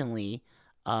recently,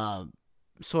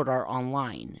 Sword Art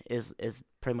Online is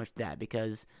pretty much that,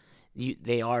 because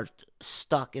they are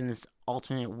stuck in this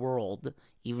alternate world.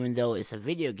 Even though it's a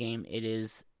video game, it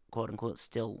is quote unquote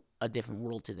still a different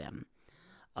world to them.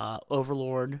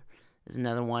 Overlord is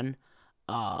another one.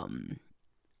 The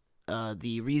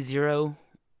ReZero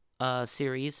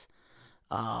series.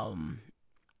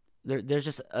 There's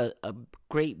just a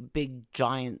great big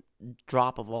giant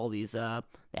drop of all these. That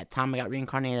time I got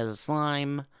reincarnated as a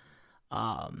slime.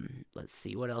 Let's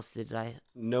see, what else did I?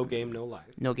 No Game, No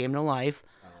Life. No Game, No Life.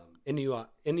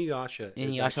 Inuyasha.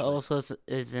 Inuyasha also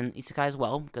is an isekai as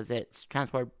well, because it's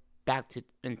transported back to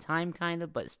in time, kind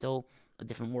of, but still a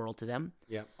different world to them.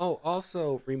 Yeah. Oh,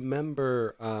 also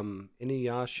remember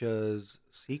Inuyasha's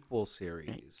sequel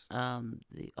series.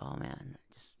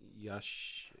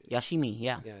 Yashimi,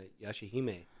 yeah. Yeah,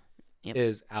 Yashihime Yep.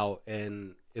 is out,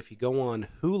 and if you go on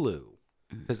Hulu,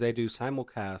 because they do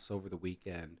simulcasts over the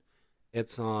weekend,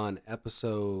 it's on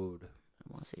episode.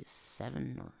 I want to say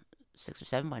 6 or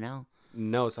 7 by now.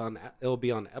 No, it'll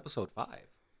be on episode 5.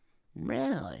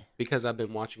 Really? Because I've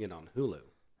been watching it on Hulu.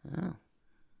 Oh.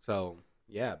 So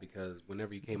yeah, because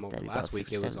whenever you came over That'd be last about week,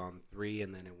 6 or it was 7. on 3,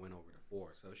 and then it went over to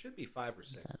 4. So it should be 5 or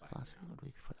 6 Is that by last now.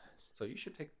 week before that? So you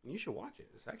should watch it.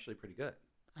 It's actually pretty good.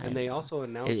 And they also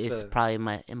announced it's probably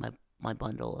in my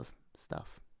bundle of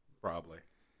stuff. Probably,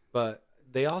 but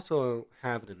they also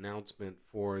have an announcement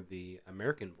for the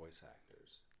American voice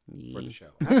actors for the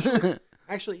show.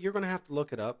 Actually, you're going to have to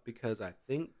look it up, because I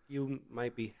think you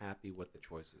might be happy with the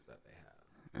choices that they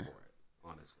have for it.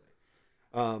 Honestly,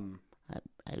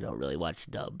 I don't really watch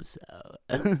dubs. So.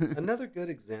 another good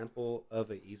example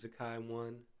of a isekai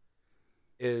one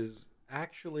is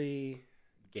actually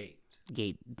Gate.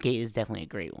 Gate is definitely a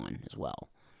great one as well.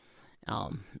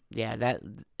 Yeah, that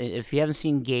if you haven't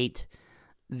seen Gate,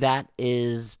 that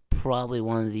is probably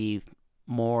one of the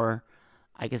more,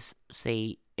 I guess,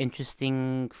 say,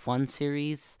 interesting, fun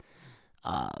series,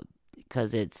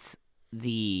 because it's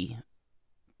the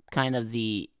kind of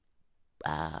the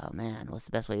what's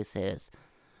the best way to say this?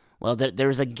 Well,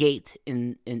 there's a gate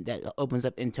in that opens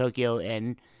up in Tokyo,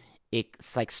 and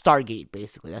it's like Stargate,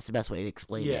 basically. That's the best way to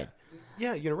explain it.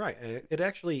 Yeah, you're right. It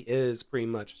actually is pretty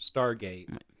much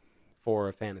Stargate for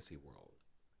a fantasy world.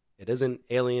 It isn't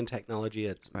alien technology.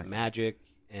 It's magic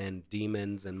and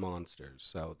demons and monsters.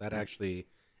 So that actually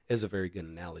is a very good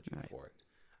analogy for it.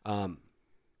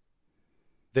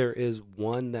 There is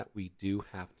one that we do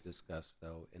have to discuss,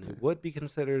 though, and it would be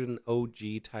considered an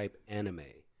OG type anime,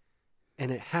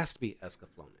 and it has to be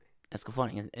Escaflowne.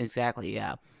 Escaflowne, exactly,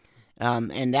 yeah.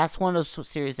 And that's one of those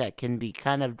series that can be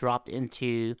kind of dropped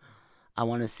into, I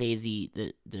want to say,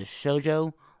 the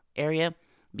shoujo area,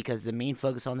 because the main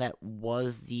focus on that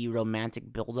was the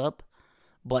romantic buildup,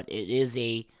 but it is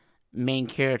a main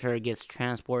character gets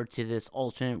transported to this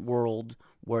alternate world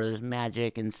where there's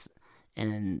magic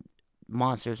and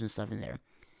monsters and stuff in there.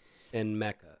 And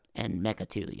mecha. And mecha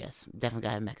too, yes. Definitely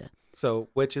gotta have mecha. So,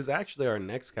 which is actually our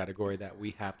next category that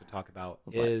we have to talk about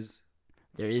is...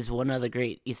 There is one other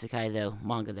great isekai, though,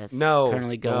 manga that's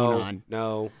currently going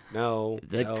on.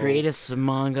 The greatest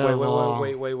manga of all.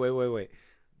 Wait.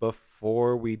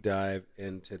 Before we dive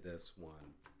into this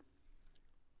one,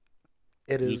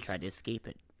 You tried to escape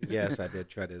it. Yes, I did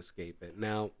try to escape it.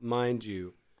 Now, mind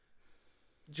you,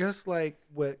 just like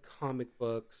with comic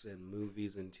books and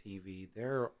movies and TV,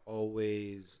 there are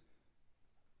always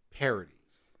parodies.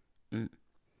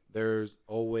 There's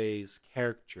always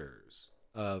caricatures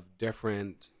of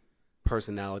different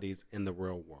personalities in the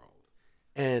real world.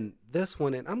 And this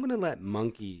one, and I'm going to let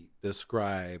Monkey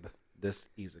describe this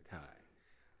isekai.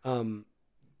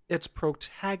 Its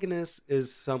protagonist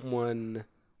is someone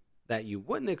that you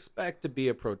wouldn't expect to be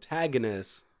a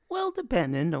protagonist. Well,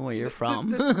 depending on where you're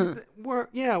from. Where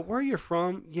you're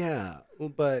from, yeah.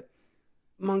 But,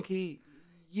 Monkey,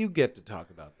 you get to talk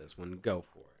about this one. Go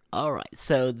for it. All right,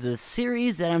 so the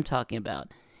series that I'm talking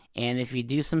about, and if you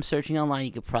do some searching online,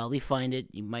 you could probably find it.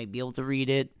 You might be able to read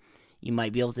it. You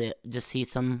might be able to just see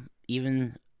some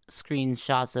even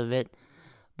screenshots of it.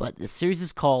 But the series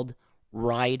is called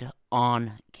Ride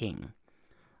on King.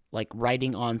 Like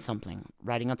riding on something,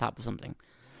 riding on top of something.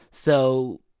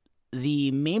 So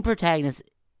the main protagonist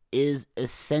is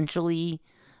essentially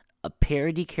a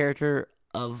parody character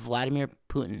of Vladimir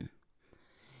Putin.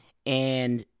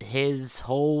 And his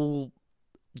whole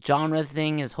genre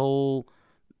thing, his whole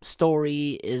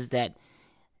story is that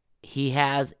he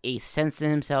has a sense in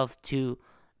himself to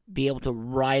be able to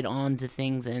ride on to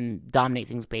things and dominate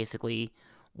things, basically,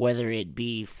 whether it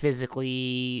be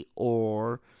physically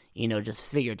or just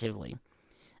figuratively.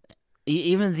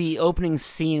 Even the opening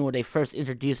scene where they first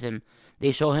introduce him,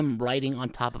 they show him riding on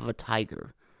top of a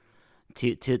tiger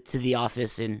to the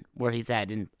office in where he's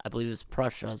at, in I believe it was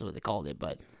Prussia, is what they called it.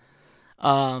 But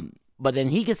then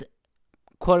he gets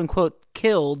quote unquote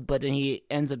killed, but then he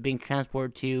ends up being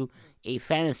transported to a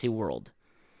fantasy world.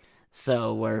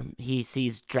 So where he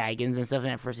sees dragons and stuff,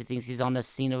 and at first he thinks he's on the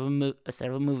scene of a set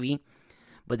of a movie,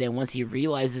 but then once he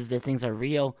realizes that things are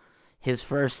real, his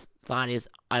first thought is,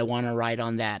 "I want to ride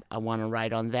on that. I want to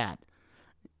ride on that,"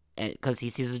 because he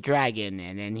sees a dragon,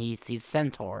 and then he sees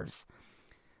centaurs.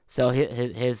 So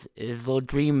his little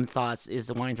dream thoughts is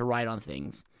wanting to ride on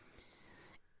things.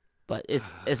 But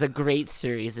it's a great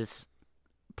series. It's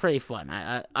pretty fun.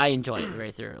 I enjoy it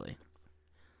very thoroughly.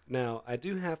 Now, I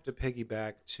do have to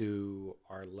piggyback to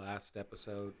our last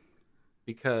episode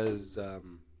because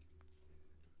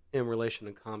in relation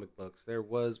to comic books, there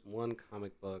was one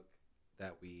comic book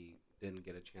that we didn't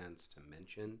get a chance to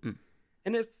mention.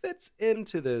 And it fits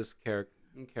into this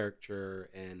caricature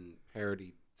and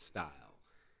parody style.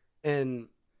 And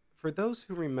for those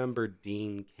who remember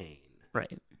Dean Cain,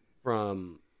 right,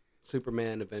 from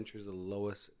Superman Adventures of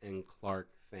Lois and Clark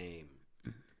fame,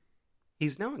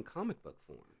 he's now in comic book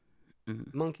form.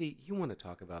 Monkey, you want to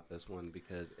talk about this one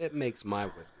because it makes my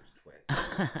whiskers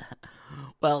twitch.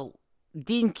 Well,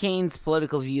 Dean Cain's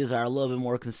political views are a little bit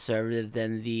more conservative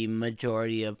than the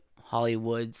majority of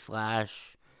Hollywood /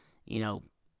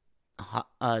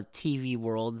 TV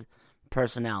world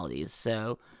personalities.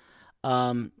 So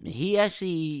he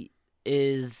actually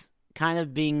is kind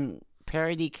of being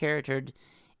charactered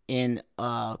in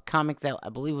a comic that I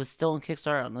believe was still on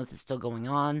Kickstarter. I don't know if it's still going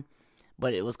on,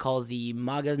 but it was called the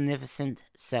Magnificent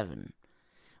Seven,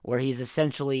 where he's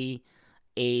essentially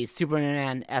a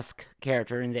Superman-esque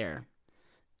character in there.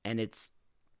 And it's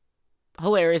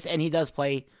hilarious, and he does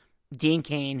play Dean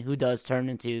Cain, who does turn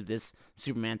into this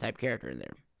Superman-type character in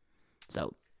there.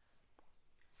 So,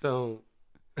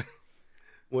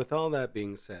 with all that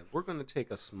being said, we're going to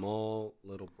take a small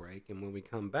little break, and when we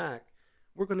come back,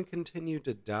 we're going to continue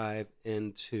to dive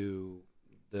into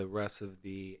the rest of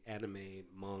the anime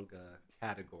manga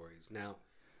categories. Now,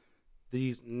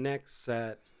 these next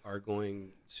set are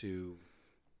going to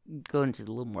go into a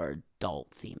little more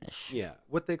adult theme-ish. Yeah,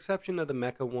 with the exception of the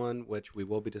mecha one, which we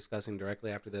will be discussing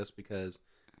directly after this because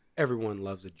everyone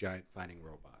loves a giant fighting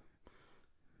robot.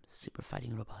 Super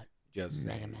fighting robot. Just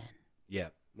Mega saying. Man. Yeah.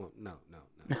 Well, no.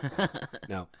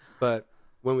 No. But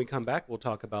when we come back, we'll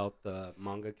talk about the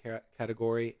manga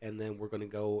category, and then we're going to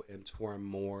go into our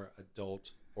more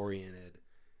adult-oriented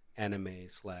anime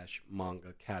 /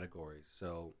 manga categories.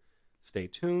 So stay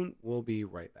tuned. We'll be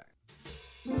right back.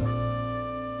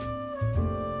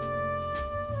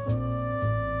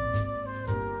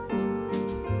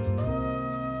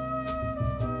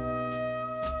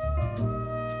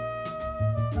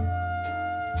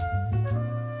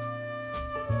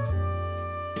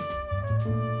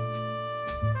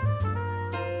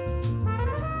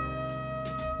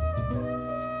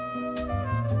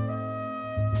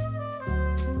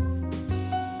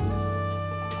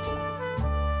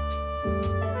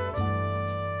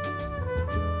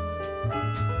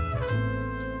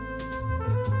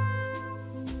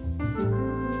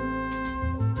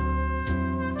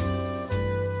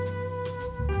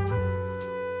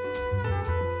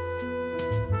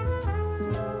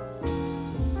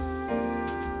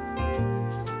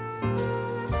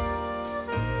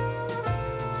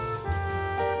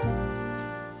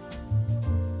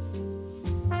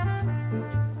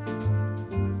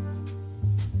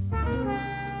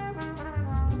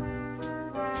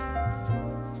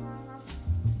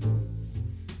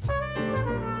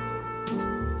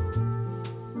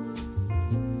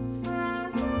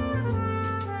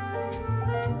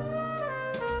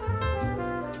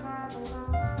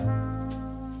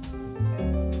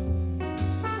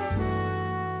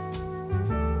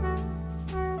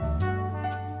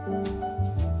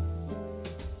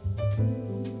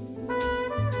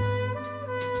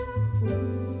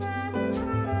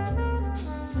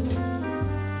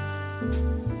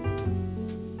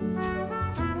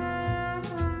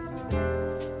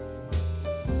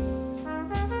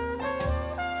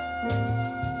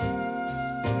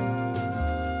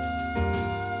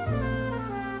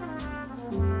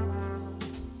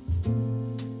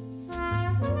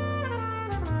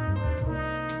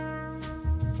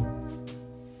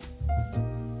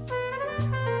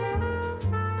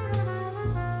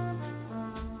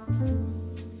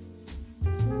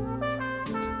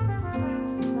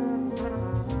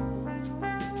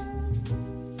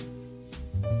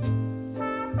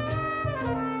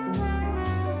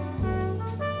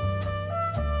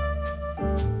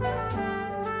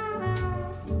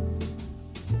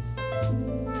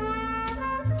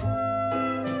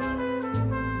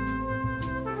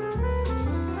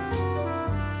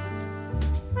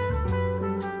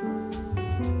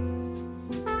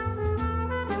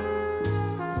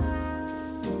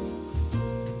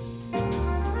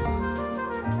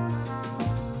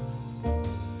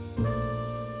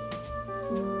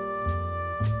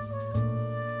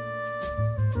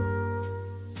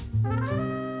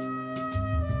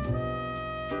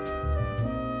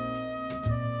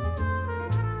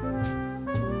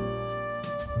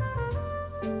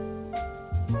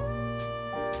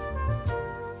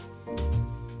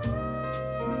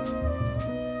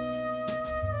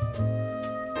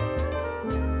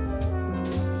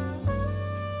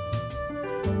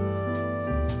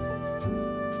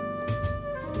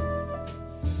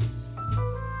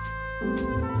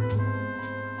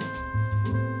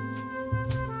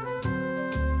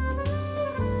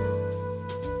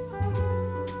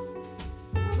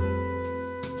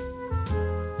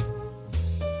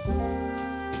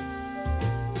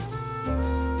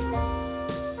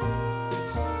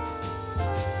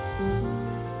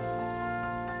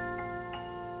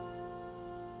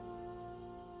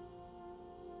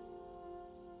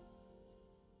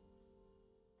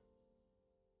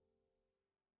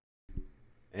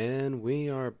 And we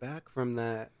are back from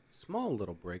that small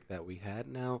little break that we had.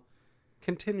 Now,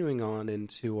 continuing on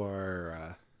into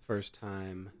our first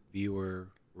time viewer,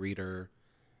 reader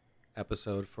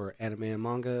episode for anime and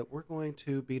manga, we're going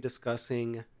to be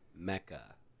discussing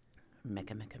mecha.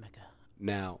 Mecha, mecha, mecha.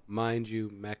 Now, mind you,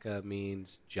 mecha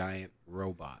means giant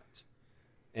robot.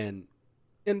 And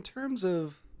in terms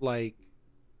of like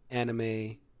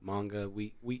anime, manga,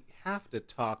 we have to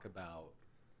talk about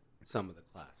some of the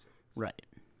classics. Right.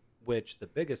 Which the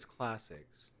biggest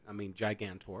classics, I mean,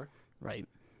 Gigantor, Right.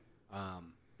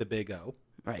 the Big O,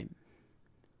 Right.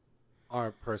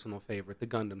 our personal favorite, the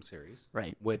Gundam series,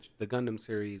 Right. which the Gundam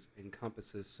series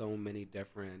encompasses so many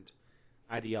different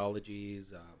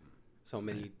ideologies, so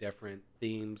many different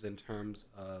themes in terms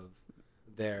of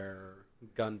their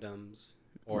Gundams,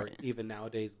 or Right. even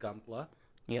nowadays Gunpla.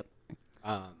 Yep.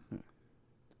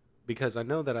 Because I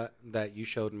know that you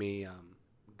showed me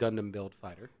Gundam Build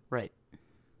Fighter. Right.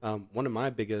 One of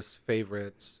my biggest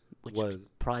favorites Which was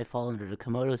probably fall under the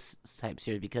Komodo type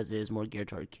series because it is more geared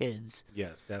toward kids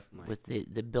yes, definitely. with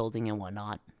the building and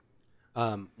whatnot.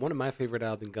 One of my favorite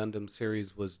out of the Gundam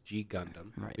series was G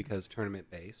Gundam Right. because tournament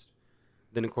based.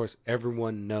 Then of course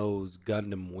everyone knows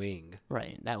Gundam Wing.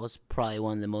 Right. That was probably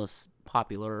one of the most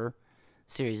popular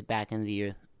series back in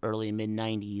the early mid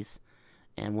 '90s,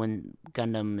 and when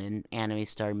Gundam and anime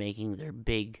started making their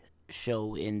big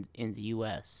show in the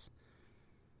U.S.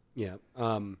 Yeah.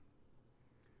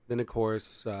 Then of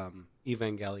course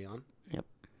Evangelion. Yep.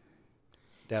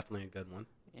 Definitely a good one.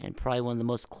 And probably one of the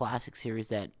most classic series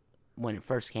that when it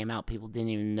first came out, people didn't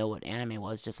even know what anime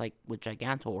was, just like with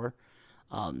Gigantor.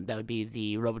 That would be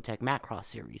the Robotech Macross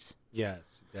series.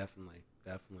 Yes, definitely.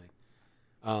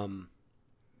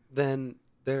 Then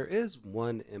there is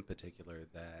one in particular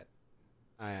that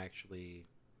I actually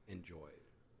enjoyed.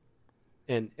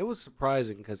 And it was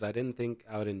surprising because I didn't think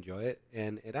I would enjoy it.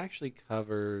 And it actually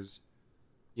covers,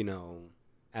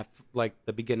 like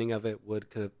the beginning of it would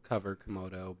cover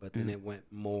Komodo, but then it went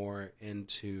more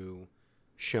into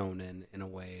shonen in a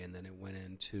way, and then it went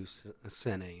into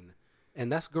seinen.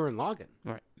 And that's Gurren Lagann.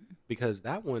 Right. Because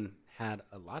that one had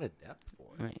a lot of depth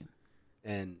for it. Right.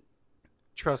 And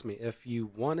trust me, if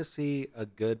you want to see a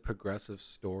good progressive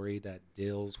story that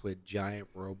deals with giant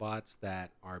robots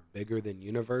that are bigger than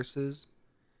universes,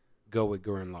 go with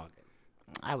Gurren Lagann.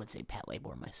 I would say Pat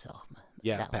Labor myself.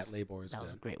 Yeah, Pat Labor is that good.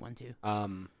 was a great one too.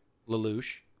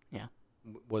 Lelouch Yeah.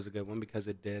 was a good one because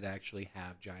it did actually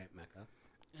have giant mecha.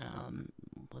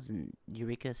 Wasn't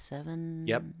Eureka 7?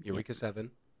 Yep, Eureka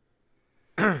 7.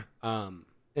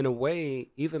 In a way,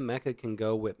 even mecha can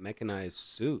go with mechanized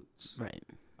suits. Right.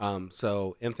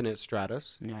 So Infinite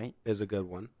Stratus Right. is a good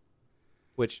one,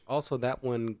 which also that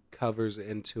one covers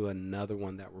into another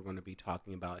one that we're going to be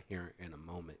talking about here in a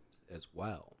moment as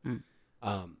well.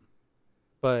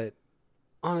 But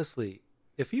honestly,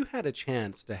 if you had a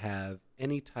chance to have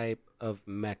any type of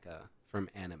mecha from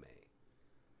anime,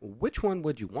 which one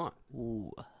would you want?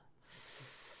 Ooh.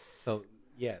 So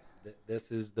yes,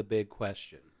 this is the big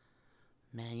question.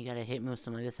 Man, you gotta hit me with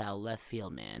something like this out of left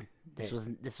field, man. This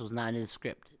was not in the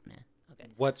script, man. Okay.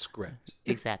 What script?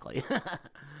 Exactly.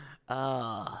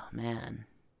 Oh man,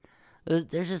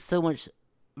 there's just so much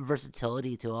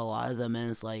versatility to a lot of them, and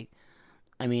it's like,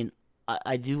 I mean,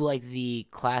 I do like the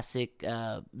classic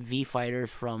V fighters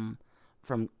from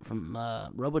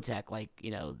Robotech, like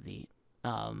the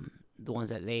ones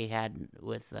that they had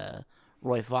with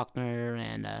Roy Faulkner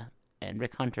and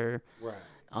Rick Hunter,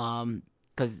 Right.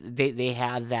 because they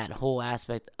had that whole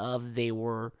aspect of they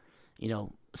were,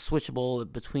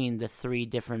 switchable between the three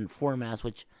different formats,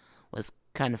 which was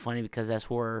kind of funny because that's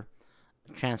where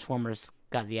Transformers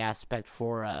got the aspect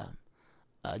for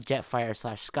Jetfire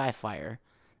 / Skyfire,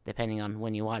 depending on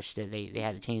when you watched it. They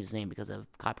had to change his name because of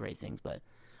copyright things, but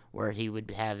where he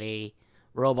would have a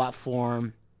robot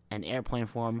form, an airplane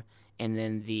form, and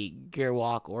then the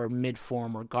Gearwalk or mid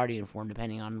form or Guardian form,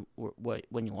 depending on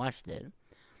when you watched it.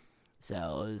 So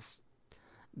it was,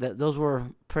 those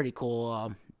were pretty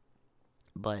cool.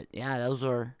 But yeah, those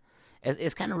were.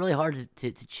 It's kind of really hard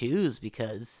to choose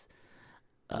because.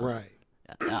 Right.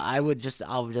 I'll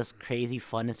just crazy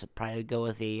fun is to probably go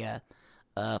with a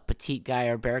petite guy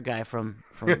or bear guy from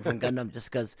Gundam, just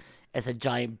because it's a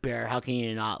giant bear. How can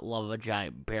you not love a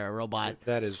giant bear robot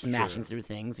That is smashing true. through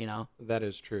things? That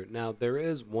is true. Now, there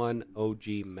is one OG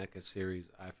mecha series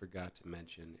I forgot to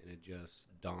mention, and it just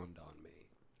dawned on me.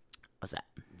 What's that?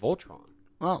 Voltron.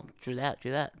 Well, true that.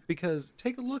 Because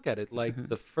take a look at it. Like,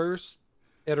 the first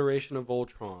iteration of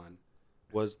Voltron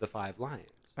was the Five Lions.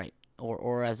 Right.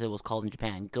 Or as it was called in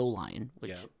Japan, Go Lion,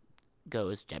 which Yeah. Go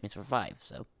is Japanese for 5.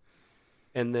 So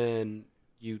And then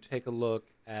you take a look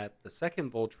at the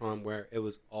second Voltron, where it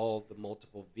was all the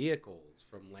multiple vehicles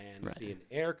from land, Right. sea, and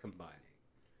air combining.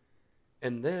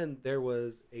 And then there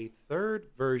was a third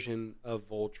version of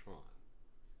Voltron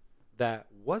that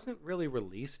wasn't really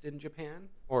released in Japan,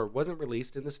 or wasn't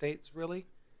released in the States, really,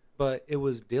 but it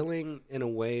was dealing in a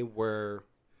way where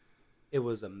it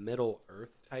was a Middle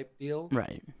Earth type deal.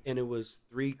 Right. And it was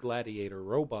 3 gladiator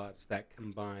robots that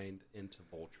combined into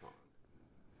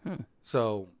Voltron.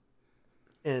 So,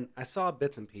 and I saw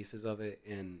bits and pieces of it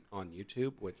on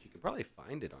YouTube, which you can probably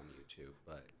find it on YouTube.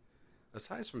 But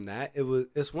aside from that,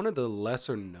 it's one of the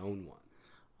lesser known ones.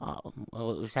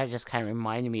 Well, that just kind of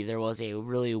reminded me. There was a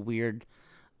really weird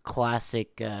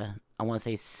classic, I want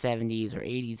to say 70s or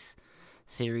 80s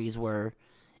series where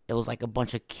it was like a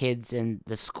bunch of kids and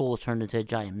the school turned into a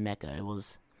giant mecha. It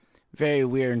was very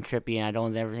weird and trippy, and I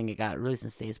don't ever think it got released in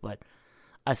the States, but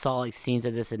I saw like scenes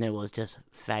of this and it was just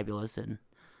fabulous. And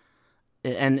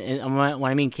when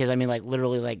I mean kids, I mean like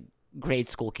literally like grade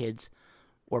school kids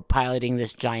were piloting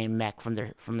this giant mech from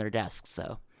their desks.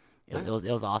 So it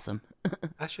was awesome.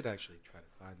 I should actually try to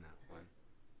find that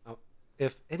one.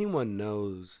 If anyone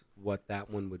knows what that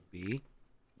one would be,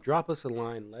 drop us a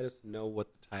line. Let us know what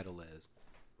the title is,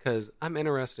 because I'm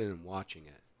interested in watching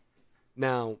it.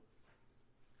 Now,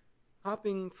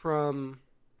 hopping from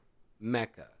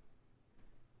Mecha,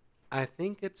 I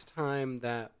think it's time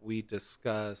that we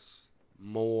discuss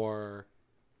more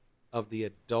of the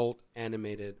adult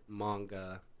animated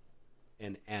manga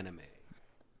and anime.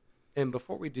 And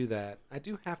before we do that, I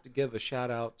do have to give a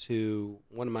shout out to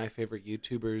one of my favorite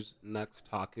YouTubers, Nux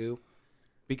Taku,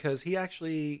 because he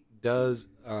actually does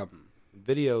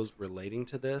videos relating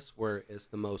to this, where it's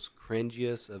the most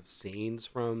cringiest of scenes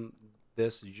from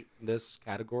this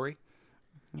category.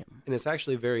 Yep. And it's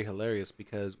actually very hilarious,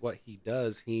 because what he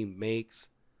does, he makes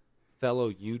fellow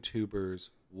YouTubers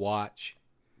watch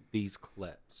these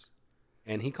clips.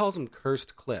 And he calls them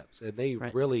cursed clips, and they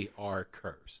really are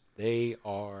cursed. They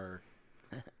are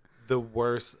the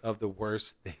worst of the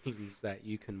worst things that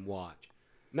you can watch.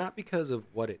 Not because of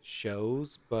what it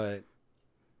shows, but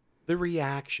the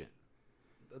reaction.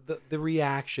 The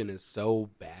reaction is so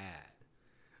bad.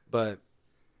 But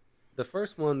the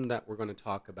first one that we're going to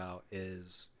talk about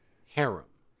is harem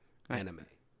anime.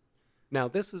 Now,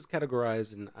 this is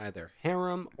categorized in either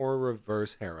harem or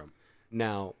reverse harem.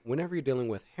 Now, whenever you're dealing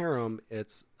with harem,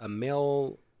 it's a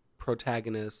male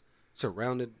protagonist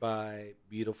surrounded by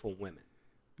beautiful women.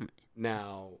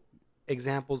 Now,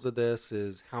 examples of this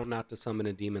is How Not to Summon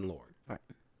a Demon Lord. Right.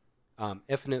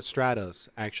 Infinite Stratos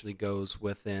actually goes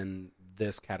within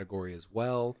this category as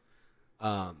well.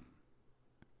 There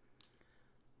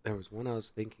was one I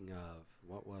was thinking of.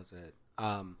 What was it?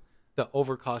 The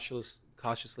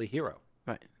Cautiously Hero.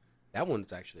 Right. That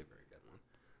one's actually a very good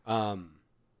one.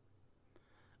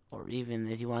 Or even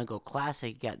if you want to go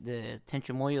classic, you got the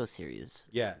Tenchimoyo series.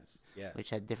 Yes. Which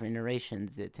had different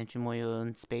iterations. The Tenchimoyo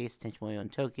in Space, Tenchimoyo in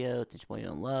Tokyo,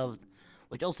 Tenchimoyo in Love,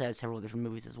 which also has several different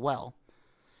movies as well.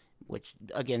 Which,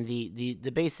 again,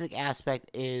 the basic aspect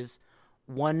is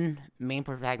one main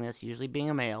protagonist, usually being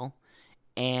a male,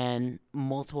 and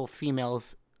multiple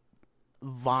females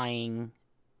vying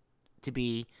to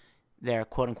be their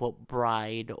quote-unquote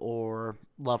bride or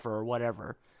lover or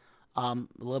whatever. A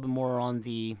little bit more on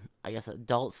the, I guess,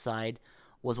 adult side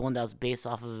was one that was based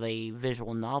off of a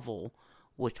visual novel,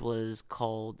 which was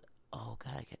called, oh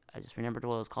god, I just remembered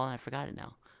what it was called and I forgot it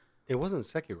now. It wasn't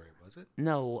Sekirei, was it?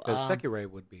 No. Because Sekirei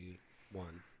would be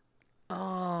one.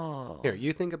 Oh. Here,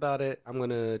 you think about it. I'm going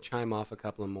to chime off a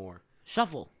couple of more.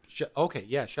 Shuffle. Okay,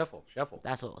 yeah, Shuffle.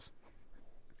 That's what it was.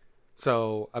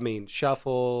 So, I mean,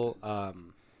 Shuffle,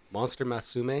 Monster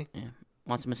Masume. Yeah.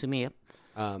 Monster Musume, yep.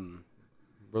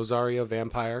 Rosario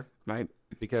Vampire. Right.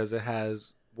 Because it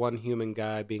has one human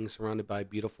guy being surrounded by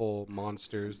beautiful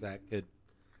monsters that could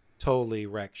totally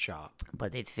wreck shop.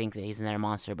 But they think that he's another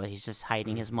monster, but he's just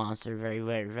hiding his monster very,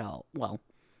 very well.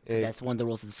 That's one of the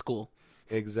rules of the school.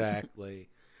 Exactly.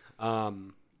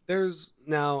 There's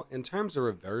now, in terms of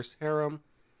reverse harem,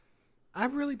 I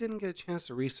really didn't get a chance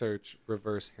to research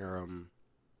reverse harem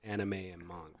anime and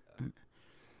manga.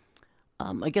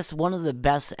 I guess one of the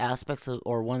best aspects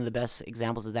or one of the best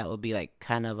examples of that would be like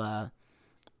kind of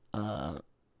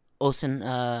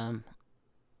Osen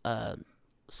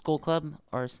School Club,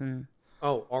 Osen.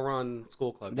 Oh, Oran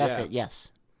School Club. That's it. Yes.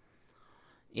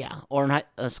 Yeah, or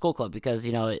School Club, because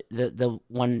the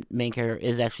one main character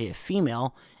is actually a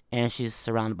female, and she's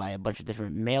surrounded by a bunch of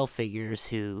different male figures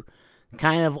who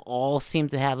kind of all seem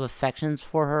to have affections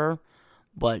for her,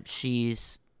 but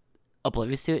she's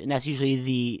oblivious to it, and that's usually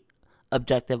the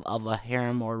objective of a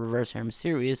harem or reverse harem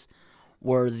series,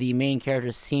 where the main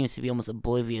character seems to be almost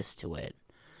oblivious to it.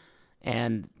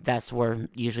 And that's where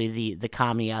usually the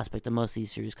comedy aspect of most of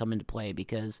these series come into play,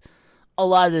 because a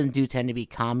lot of them do tend to be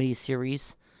comedy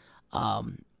series.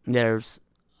 There's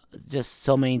just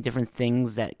so many different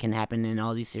things that can happen in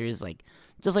all these series, like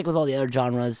just like with all the other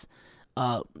genres.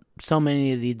 So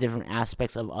many of the different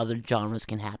aspects of other genres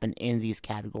can happen in these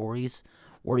categories,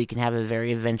 where you can have a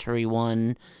very adventure-y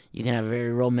one, you can have a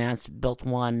very romance-built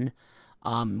one,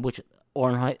 which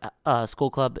Orange School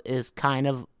Club is kind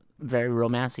of very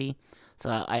romancy. So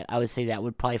I would say that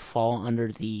would probably fall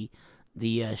under the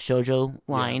shoujo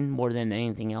line more than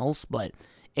anything else, but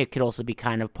it could also be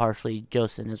kind of partially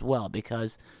Joseon as well,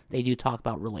 because they do talk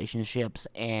about relationships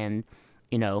and,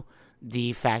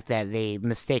 the fact that they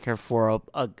mistake her for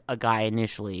a guy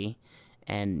initially,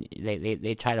 and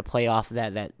they try to play off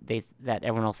that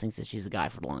everyone else thinks that she's a guy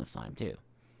for the longest time too.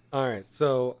 All right,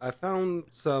 so I found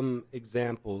some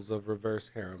examples of reverse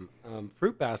harem.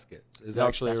 Fruit Baskets is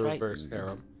actually a reverse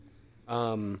harem.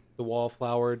 The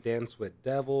Wallflower, Dance with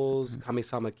Devils,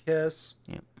 Kami-sama Kiss,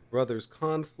 Brothers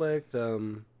Conflict,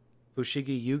 Fushigi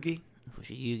Yugi.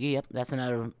 Fushigi Yugi, yep, that's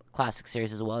another classic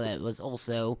series as well. That was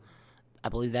also, I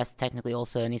believe that's technically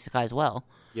also an isekai as well.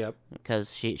 Yep.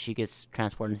 Because she gets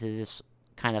transported into this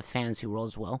kind of fantasy world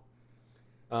as well.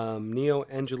 Neo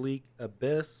Angelique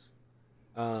Abyss.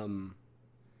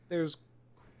 There's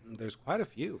quite a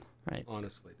few. Right.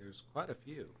 Honestly, there's quite a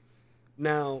few.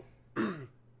 Now,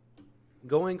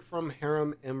 going from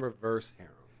harem and reverse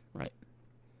harem. Right.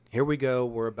 Here we go.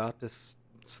 We're about to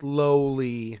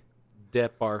slowly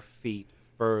dip our feet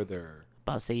further.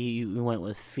 About to say you went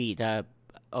with feet.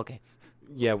 Okay.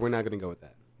 Yeah, we're not going to go with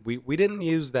that. We didn't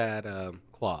use that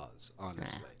clause,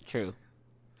 honestly. True.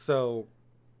 So,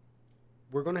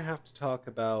 we're going to have to talk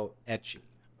about ecchi.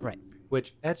 Right.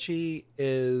 Which ecchi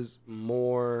is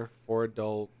more for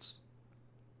adults.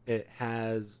 It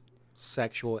has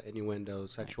sexual innuendo,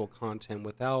 sexual content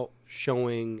without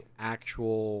showing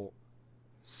actual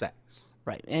sex.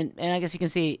 Right. And I guess you can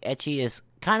see ecchi is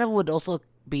kind of would also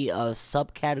be a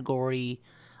subcategory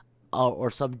or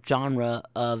subgenre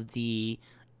of the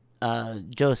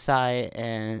josei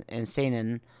and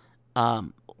seinen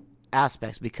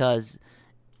aspects, because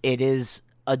it is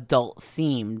adult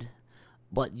themed,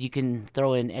 but you can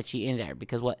throw in ecchi in there,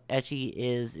 because what ecchi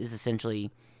is essentially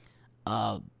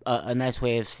a nice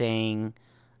way of saying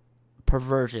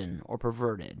perversion or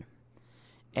perverted.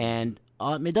 And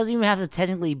it doesn't even have to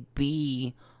technically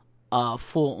be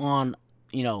full on,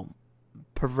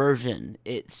 perversion.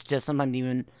 It's just sometimes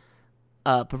even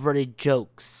perverted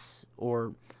jokes,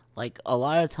 or like a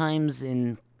lot of times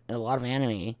in a lot of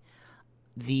anime,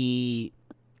 the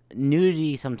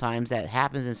nudity sometimes that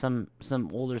happens in some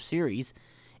older series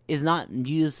is not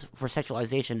used for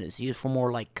sexualization. It's used for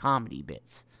more like comedy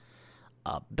bits.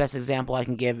 Best example I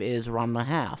can give is Ranma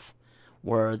Half,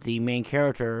 where the main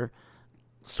character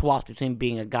swaps between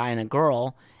being a guy and a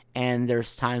girl, and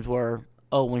there's times where,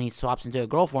 when he swaps into a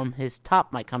girl form, his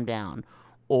top might come down,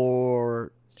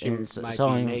 or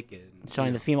showing naked,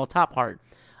 showing the female top part,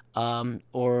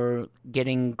 or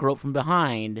getting groped from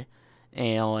behind,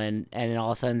 and then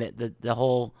all of a sudden the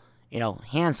whole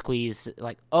hand squeeze,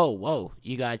 like, oh, whoa,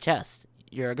 you got a chest,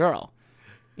 you're a girl,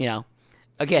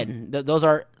 Again, those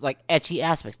are like ecchi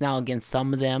aspects. Now, again,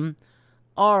 some of them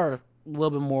are a little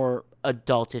bit more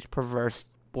adultish, perverse,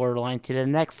 borderline to the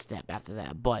next step after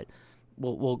that. But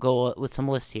we'll go with some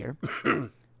lists here.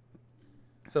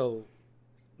 So,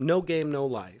 No Game, No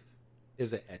Life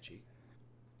is an ecchi.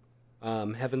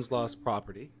 Heaven's Lost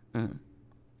Property. Mm.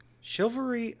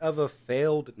 Chivalry of a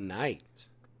Failed Knight.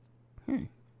 You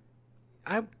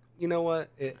know what?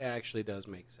 It actually does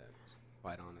make sense,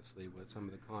 quite honestly, with some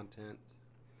of the content.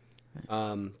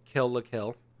 Right. Kill la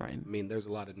Kill. Right. I mean, there's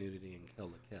a lot of nudity in Kill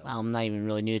la Kill. Well, not even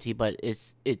really nudity, but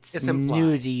it's implied.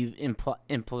 nudity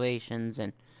implications,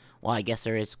 and well, I guess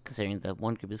there is, considering the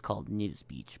one group is called Nudist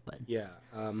Speech, but yeah.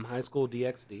 High School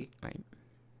DxD. Right.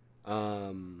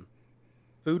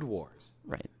 Food Wars.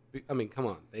 Right. I mean, come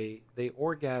on. They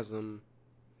orgasm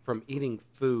from eating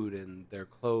food and their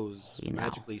clothes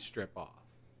magically strip off.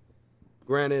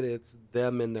 Granted, it's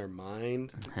them in their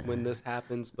mind when this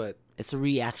happens, but it's a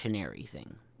reactionary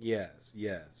thing. Yes.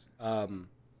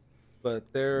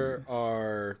 But there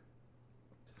are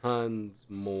tons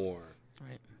more.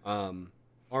 Right.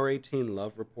 R18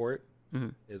 Love Report mm-hmm.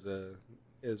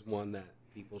 is one that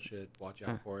people should watch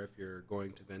out for if you're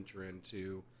going to venture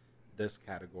into this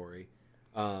category.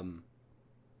 I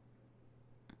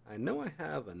know I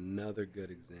have another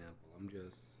good example. I'm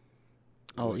just...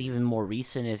 even more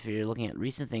recent, if you're looking at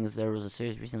recent things, there was a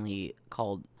series recently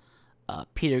called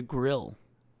Peter Grill.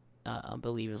 I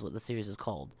believe is what the series is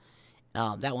called.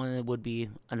 That one would be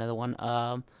another one.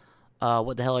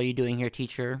 What the hell are you doing here,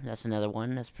 teacher? That's another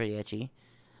one. That's pretty etchy.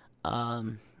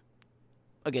 Um,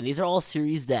 Again, these are all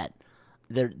series that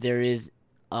there is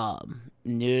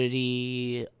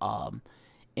nudity,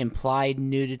 implied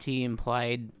nudity,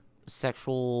 implied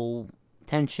sexual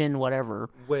tension, whatever.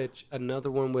 Which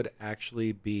another one would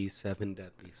actually be Seven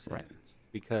Deadly Sins. Right.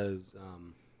 Because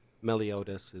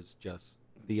Meliodas is just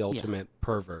the ultimate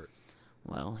pervert.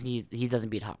 Well, he doesn't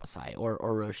beat Hapasai or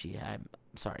Roshi. I'm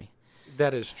sorry.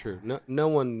 That is true. No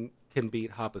one can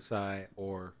beat Hapasai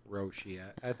or Roshi.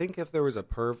 I think if there was a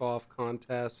perv-off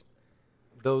contest,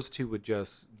 those two would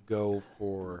just go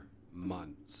for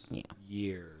months,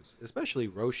 years. Especially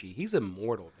Roshi. He's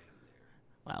immortal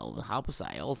damn near. Well,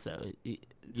 Hapasai also.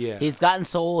 Yeah. He's gotten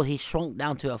so old, he's shrunk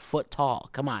down to a foot tall.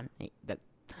 Come on.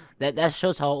 That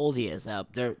shows how old he is.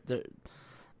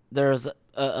 There's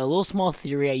a little small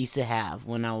theory I used to have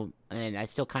and I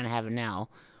still kind of have it now,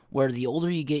 where the older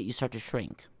you get, you start to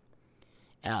shrink.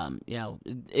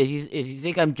 If you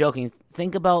think I'm joking,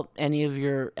 think about any of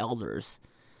your elders,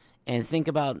 and think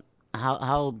about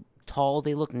how tall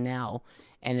they look now,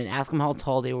 and then ask them how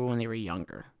tall they were when they were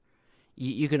younger.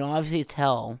 You can obviously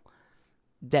tell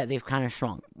that they've kind of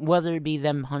shrunk, whether it be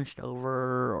them hunched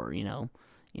over or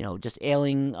just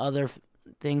ailing other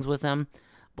things with them.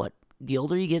 But the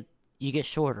older you get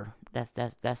shorter. That's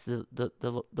the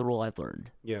rule I've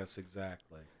learned. Yes,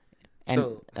 exactly.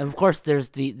 And of course, there's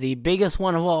the biggest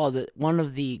one of all, one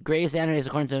of the greatest animes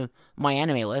according to my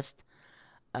anime list.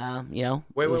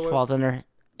 Which falls under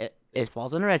it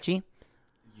falls under ecchi.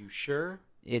 You sure?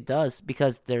 It does,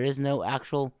 because there is no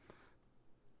actual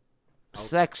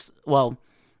sex. Well,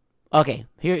 okay.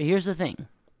 Here's the thing.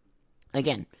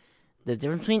 Again, the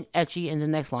difference between ecchi and the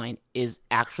next line is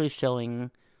actually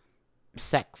showing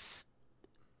sex,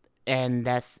 and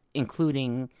that's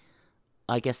including,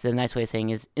 I guess the nice way of saying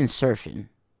is insertion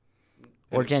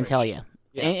or genitalia.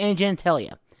 Yeah. And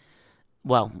genitalia.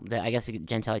 Well, I guess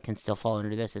genitalia can still fall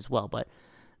under this as well, but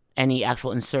any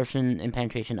actual insertion and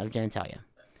penetration of genitalia.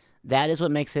 That is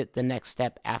what makes it the next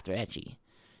step after ecchi.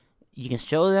 You can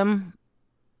show them,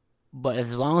 but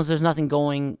as long as there's nothing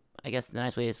going, I guess the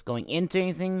nice way is going into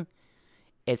anything,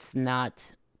 it's not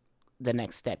the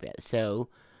next step yet. So,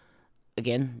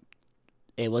 again,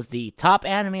 it was the top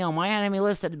anime on my anime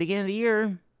list at the beginning of the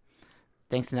year.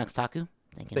 Thanks to Noxtaku.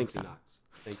 Thank you, Nox.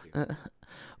 Thank you.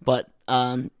 But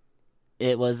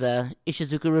it was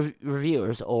Ishizuku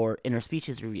Reviewers, or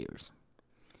Interspecies Reviewers,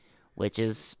 which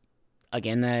is,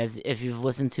 again, as if you've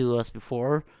listened to us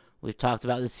before, we've talked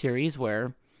about this series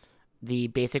where the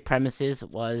basic premises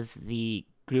was the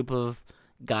group of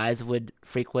guys would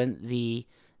frequent the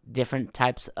different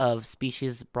types of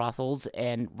species brothels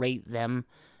and rate them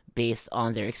based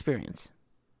on their experience.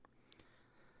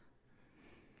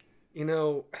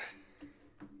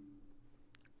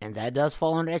 And that does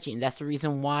fall under ecchi, and that's the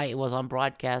reason why it was on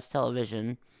broadcast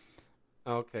television.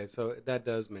 Okay, so that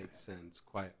does make sense,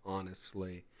 quite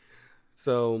honestly.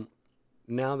 So,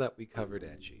 now that we covered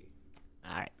ecchi,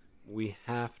 all right, we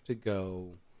have to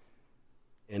go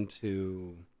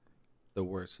into the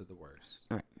worst of the worst.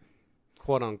 All right.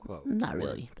 Quote unquote. Not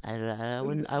really. I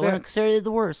wouldn't consider it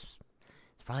the worst.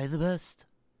 It's probably the best.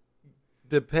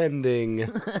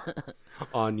 Depending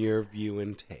on your view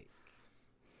and take.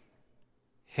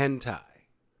 Hentai.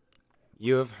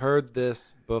 You have heard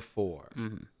this before.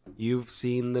 Mm-hmm. You've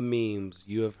seen the memes.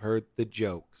 You have heard the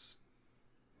jokes.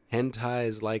 Hentai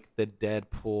is like the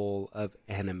Deadpool of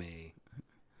anime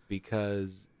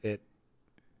because it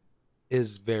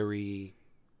is very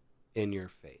in your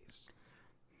face.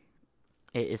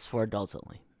 It is for adults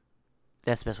only.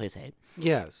 That's the best way to say it.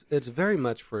 Yes, it's very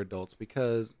much for adults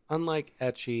because unlike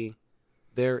ecchi,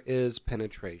 there is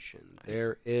penetration.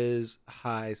 There is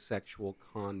high sexual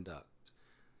conduct.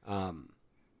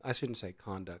 I shouldn't say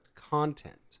conduct,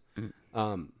 content.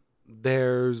 Mm.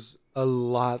 There's a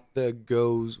lot that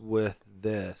goes with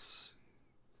this.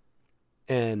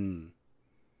 And,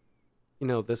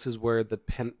 this is where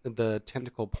the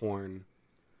tentacle porn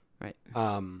right.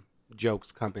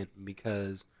 Jokes come in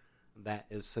because that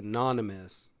is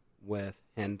synonymous with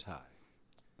hentai.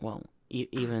 Well,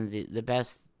 even the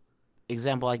best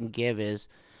example I can give is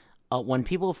when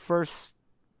people first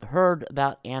heard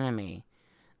about anime,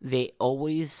 they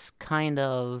always kind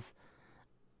of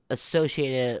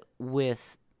associated it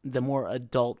with the more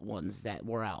adult ones that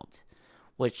were out,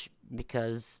 which,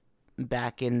 because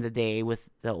back in the day with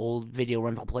the old video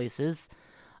rental places,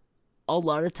 a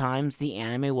lot of times the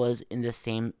anime was in the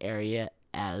same area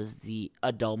as the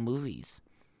adult movies.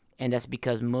 And that's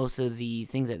because most of the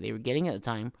things that they were getting at the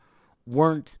time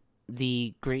weren't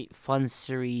the great fun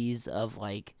series of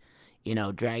like,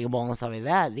 Dragon Ball and stuff like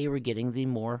that, they were getting the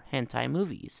more hentai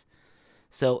movies.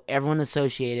 So everyone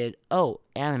associated, oh,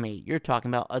 anime, you're talking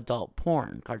about adult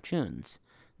porn cartoons.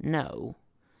 No,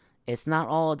 it's not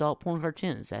all adult porn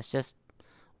cartoons. That's just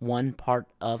one part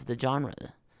of the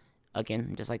genre.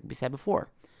 Again, just like we said before,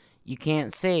 you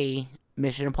can't say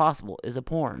Mission Impossible is a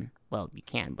porn. Well, you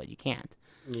can, but you can't.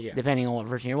 Yeah. Depending on what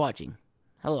version you're watching.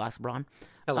 Hello, Axel Braun.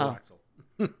 Hello, Axel.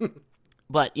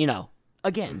 But,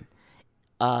 again,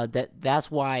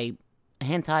 that's why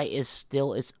hentai is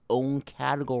still its own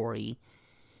category,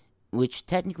 which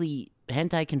technically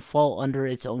hentai can fall under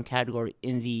its own category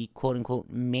in the quote-unquote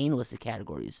main list of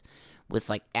categories, with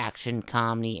like action,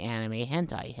 comedy, anime,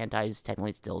 hentai. Hentai is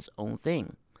technically still its own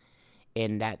thing,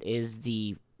 and that is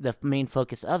the main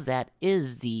focus of that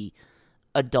is the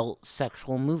adult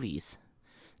sexual movies.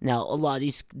 Now, a lot of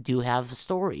these do have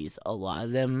stories. A lot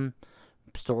of them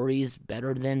stories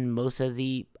better than most of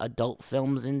the adult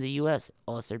films in the U.S.,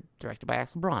 unless they're directed by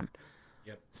Axel Braun.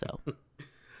 Yep. So,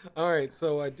 all right.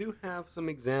 So I do have some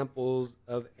examples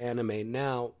of anime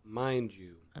now, mind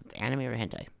you. Anime or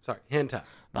hentai? Sorry, hentai.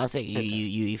 I'll say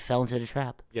you fell into the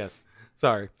trap. Yes.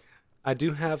 Sorry. I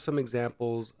do have some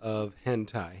examples of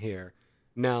hentai here.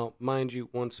 Now, mind you,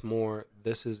 once more,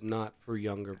 this is not for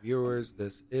younger viewers.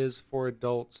 This is for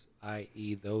adults,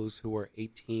 i.e. those who are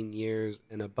 18 years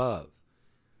and above.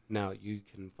 Now, you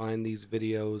can find these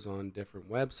videos on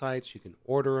different websites. You can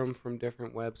order them from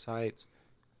different websites.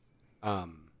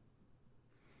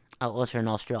 Unless you're in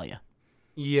Australia.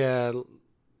 Yeah,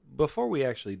 before we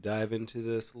actually dive into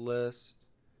this list,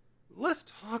 let's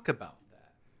talk about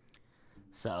that.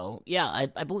 So, yeah,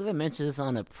 I believe I mentioned this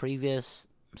on a previous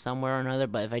somewhere or another,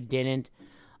 but if I didn't,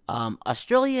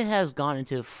 Australia has gone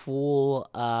into full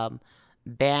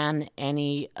ban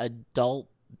any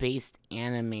adult-based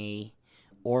anime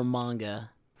or manga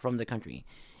from the country.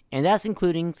 And that's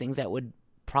including things that would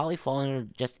probably fall under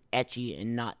just ecchi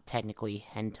and not technically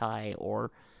hentai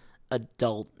or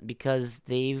adult, because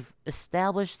they've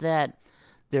established that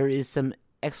there is some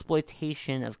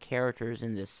exploitation of characters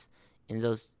in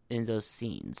those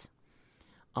scenes.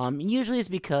 Usually it's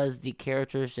because the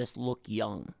characters just look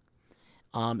young.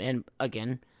 And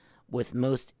again, with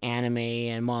most anime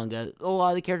and manga, a lot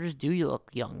of the characters do look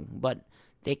young, but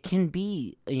they can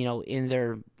be, in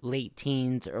their late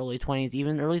teens, early 20s,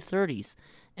 even early 30s,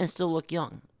 and still look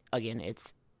young. Again,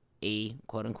 it's a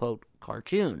quote-unquote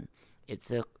cartoon.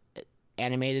 It's a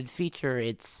animated feature.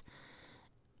 It's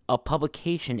a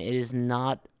publication. It is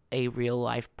not a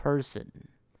real-life person.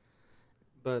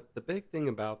 But the big thing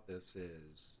about this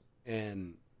is,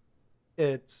 and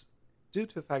it's due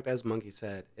to the fact, as Monkey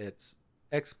said, it's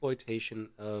exploitation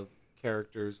of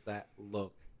characters that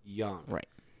look young. Right.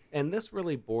 And this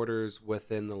really borders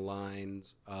within the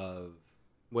lines of,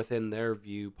 within their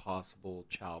view, possible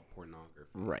child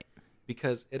pornography. Right.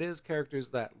 Because it is characters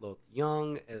that look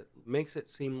young. It makes it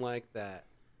seem like that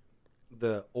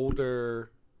the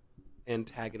older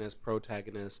antagonists,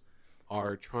 protagonists,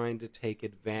 are trying to take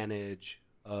advantage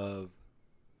of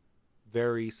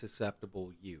very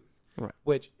susceptible youth. Right.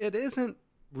 Which it isn't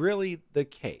really the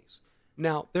case.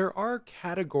 Now, there are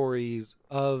categories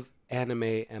of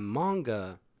anime and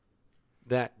manga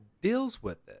that deals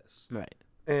with this. Right.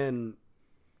 And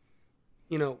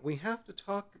we have to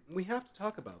talk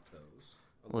about those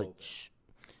a little bit.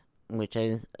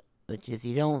 Which if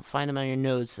you don't find them on your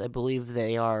notes, I believe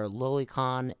they are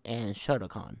Lolicon and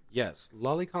Shotocon. Yes,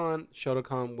 Lolicon,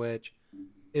 Shotocon, which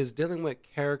is dealing with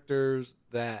characters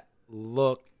that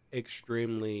look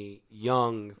extremely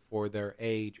young for their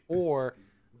age, or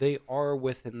they are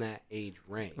within that age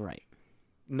range. Right.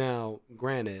 Now,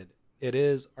 granted, it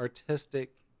is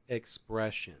artistic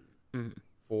expression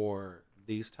for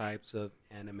these types of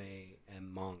anime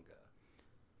and manga.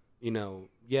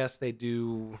 Yes, they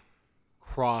do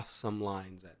cross some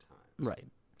lines at times. Right.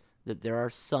 That there are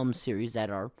some series that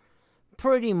are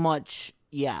pretty much,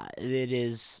 it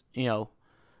is,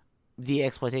 the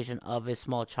exploitation of a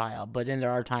small child. But then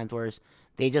there are times where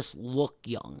they just look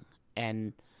young.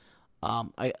 And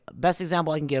best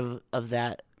example I can give of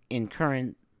that in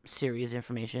current series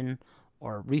information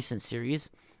or recent series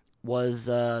was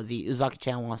the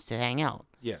Uzaki-chan Wants to Hang Out.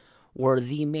 Yes. Where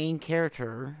the main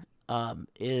character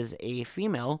is a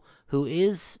female who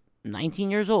is 19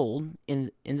 years old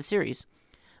in the series,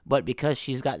 but because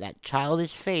she's got that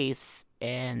childish face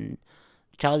and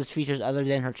childish features other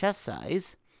than her chest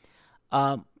size,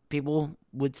 people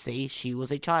would say she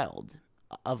was a child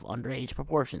of underage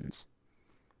proportions.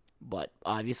 But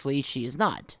obviously she is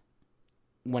not.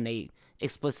 When they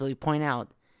explicitly point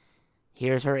out,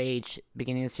 here's her age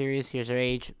beginning of the series, here's her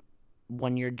age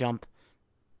 1 year jump,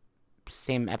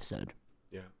 same episode.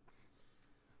 Yeah.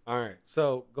 All right.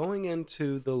 So going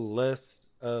into the list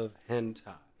of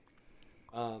hentai.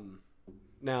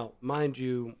 Now, mind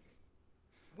you,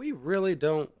 we really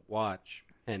don't watch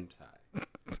hentai.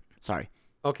 Sorry.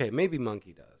 Okay, maybe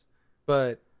Monkey does,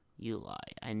 but You lie.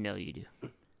 I know you do.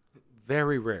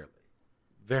 very rarely.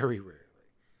 Very rarely.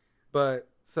 But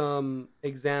some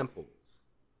examples.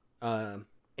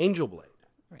 Angel Blade.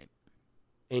 Right.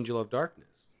 Angel of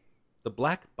Darkness. The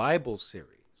Black Bible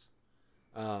series.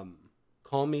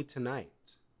 Call Me Tonight.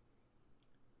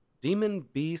 Demon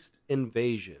Beast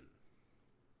Invasion.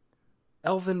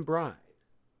 Elven Bride.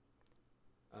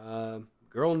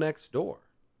 Girl Next Door.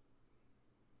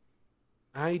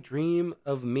 I Dream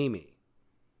of Mimi.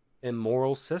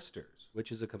 Immoral Sisters,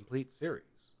 which is a complete series.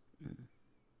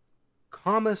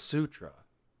 Kama Sutra.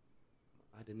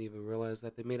 I didn't even realize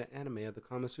that they made an anime of the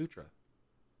Kama Sutra.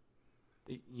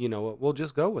 You know what? We'll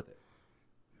just go with it.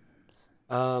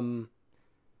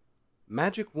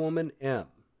 Magic Woman M.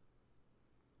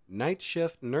 Night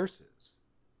Shift Nurses.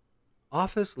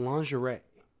 Office Lingerie.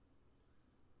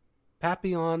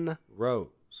 Papillon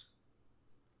Rose.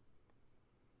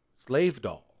 Slave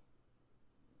Doll.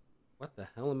 What the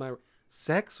hell am I...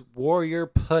 Sex Warrior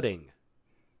Pudding.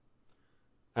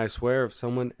 I swear if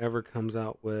someone ever comes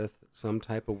out with some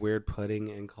type of weird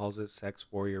pudding and calls it Sex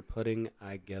Warrior Pudding,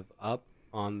 I give up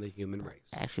on the human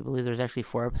race. I actually believe there's actually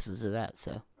 4 episodes of that,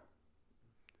 so.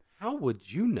 How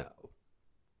would you know?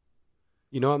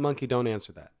 You know what, Monkey? Don't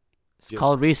answer that. It's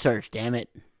called research, damn it.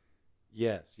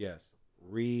 Yes.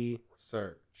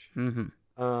 Research.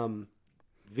 Mm-hmm.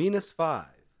 Venus 5.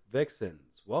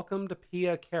 Vixens. Welcome to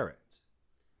Pia Carrot.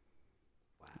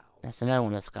 Wow. That's another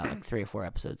one that's got like 3 or 4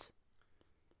 episodes.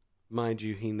 Mind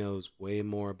you, he knows way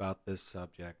more about this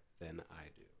subject than I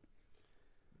do.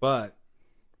 But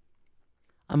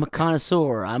I'm a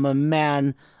connoisseur. I'm a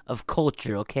man of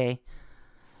culture, okay?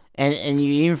 And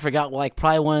you even forgot, like,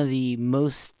 probably one of the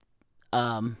most,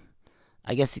 I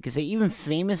guess you could say, even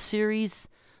famous series.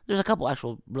 There's a couple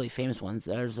actual really famous ones.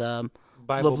 There's The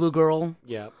Blue Girl.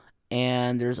 Yeah.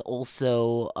 And there's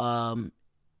also Yuro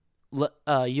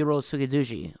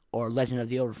Tsukiduji, or Legend of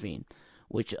the Overfiend,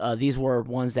 which these were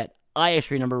ones that I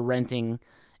actually remember renting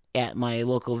at my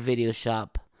local video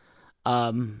shop,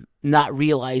 not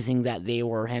realizing that they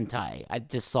were hentai. I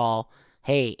just saw,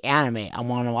 hey, anime, I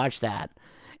want to watch that.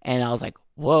 And I was like,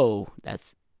 whoa,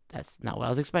 that's not what I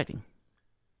was expecting.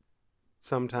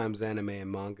 Sometimes anime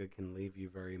and manga can leave you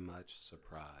very much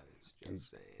surprised.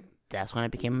 Just saying. That's when I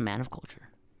became a man of culture.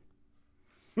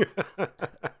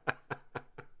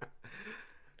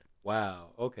 Wow.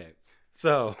 Okay.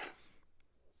 So,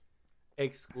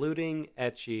 excluding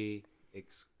ecchi,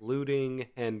 excluding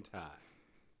hentai,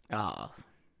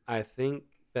 I think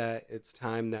that it's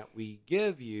time that we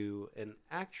give you an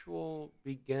actual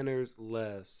beginner's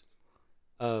list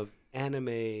of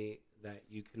anime that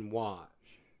you can watch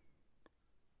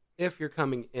if you're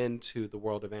coming into the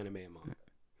world of anime and manga.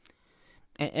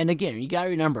 And again, you gotta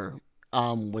remember,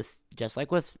 with just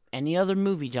like with any other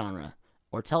movie genre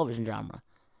or television genre,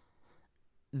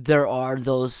 there are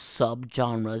those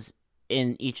sub-genres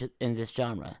in this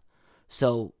genre.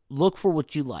 So look for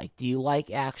what you like. Do you like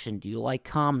action? Do you like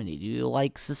comedy? Do you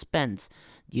like suspense?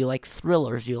 Do you like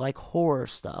thrillers? Do you like horror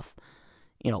stuff?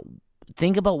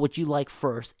 Think about what you like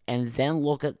first, and then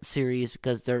look at series,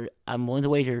 because I'm willing to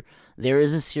wager there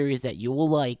is a series that you will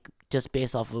like just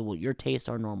based off of what your tastes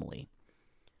are normally.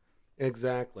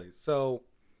 Exactly. So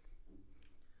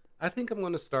I think I'm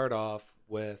going to start off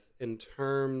with, in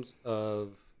terms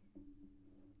of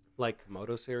like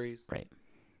Komodo series. Right.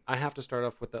 I have to start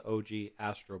off with the OG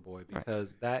Astro Boy,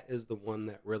 because that is the one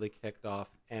that really kicked off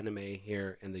anime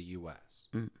here in the U.S.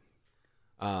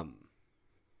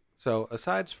 So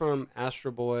aside from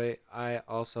Astro Boy, I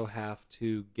also have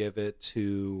to give it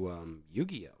to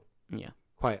Yu-Gi-Oh! Yeah.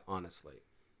 Quite honestly.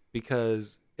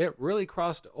 Because it really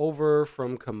crossed over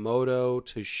from Komodo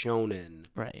to Shonen.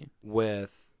 Right.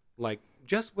 With,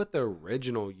 just with the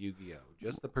original Yu-Gi-Oh!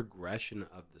 Just the progression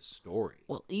of the story.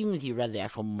 Well, even if you read the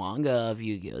actual manga of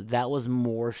Yu-Gi-Oh!, that was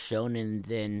more shonen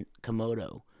than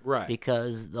Komodo. Right.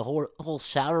 Because the whole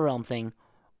Shadow Realm thing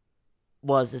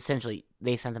was essentially,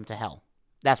 they sent them to hell.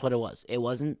 That's what it was. It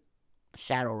wasn't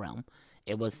Shadow Realm.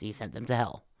 It was, he sent them to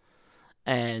hell.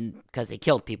 And because they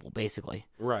killed people, basically.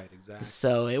 Right, exactly.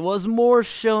 So it was more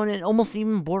shonen, almost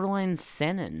even borderline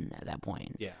seinen at that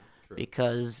point. Yeah, true.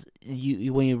 Because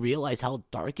when you realize how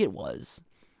dark it was,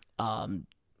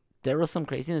 there was some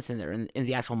craziness in there in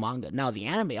the actual manga. Now, the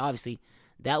anime, obviously,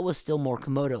 that was still more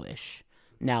Komodo-ish.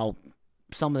 Now,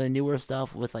 some of the newer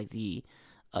stuff with, like, the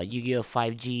Yu-Gi-Oh!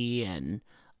 5G and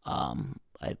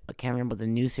I can't remember the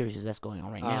new series that's going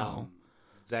on right now.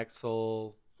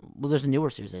 Zexel. Well, there's a newer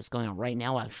series that's going on right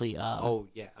now, actually. Oh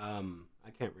yeah. I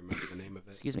can't remember the name of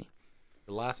it. Excuse me.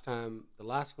 The last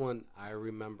one I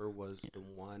remember was the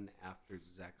one after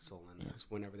Zexel, and it's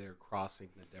whenever they were crossing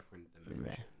the different dimensions.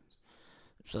 Right.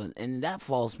 So, and that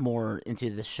falls more into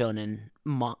the shonen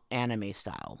anime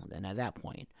style than at that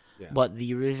point. Yeah. But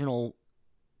the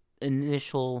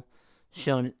initial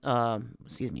shonen,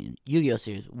 Yu-Gi-Oh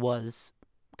series was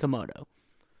Komodo.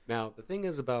 Now the thing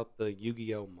is about the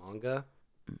Yu-Gi-Oh manga.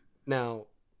 Now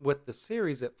with the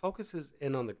series, it focuses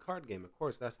in on the card game. Of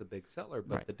course, that's the big seller.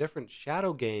 But the different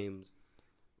shadow games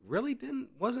really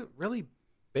wasn't really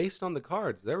based on the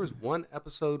cards. There was one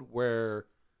episode where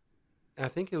I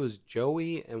think it was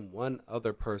Joey and one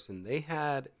other person. They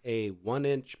had a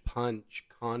 1-inch punch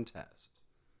contest,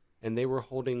 and they were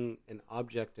holding an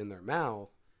object in their mouth,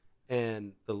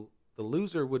 and the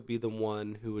loser would be the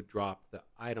one who would drop the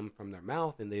item from their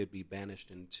mouth, and they would be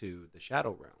banished into the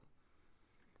shadow realm.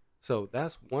 So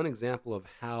that's one example of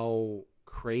how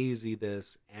crazy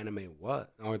this anime was,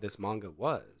 or this manga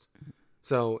was.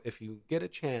 So if you get a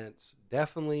chance,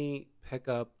 definitely pick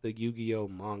up the Yu-Gi-Oh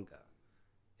manga.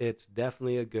 It's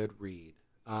definitely a good read.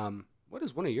 What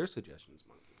is one of your suggestions,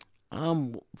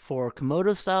 Monkey? For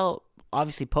Komodo style,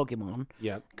 obviously Pokemon.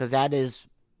 Yep. Because that is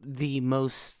the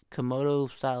most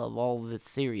Komodo style of all of the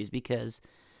series. Because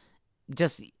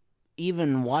just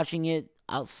even watching it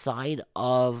outside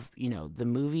of the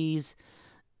movies,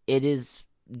 it is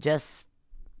just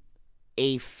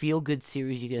a feel good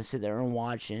series you can sit there and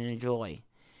watch and enjoy.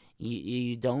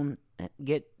 You don't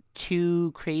get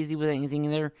too crazy with anything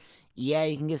in there. Yeah,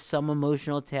 you can get some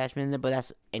emotional attachment in there, but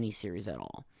that's any series at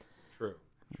all. True.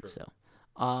 So,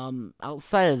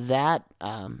 outside of that,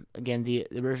 again, the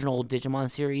original Digimon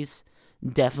series,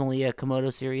 definitely a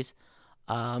Komodo series.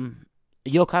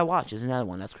 Yokai Watch is another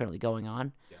one that's currently going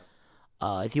on.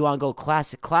 Yeah. If you want to go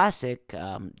classic,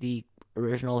 the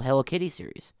original Hello Kitty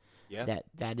series. Yeah.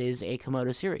 That is a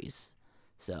Komodo series.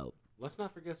 So let's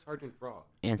not forget Sergeant Frog.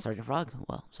 And Sergeant Frog.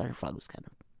 Well, Sergeant Frog was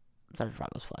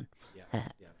fun. Yeah.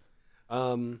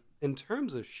 In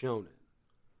terms of shonen,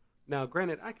 now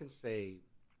granted, I can say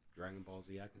Dragon Ball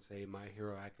Z, I can say My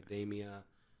Hero Academia,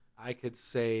 I could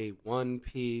say One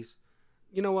Piece.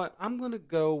 You know what? I'm gonna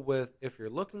go with, if you're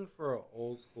looking for an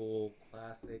old school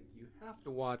classic, you have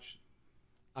to watch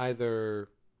either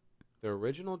the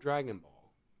original Dragon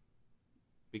Ball,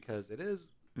 because it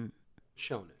is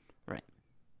shonen, right?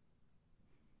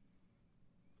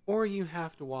 Or you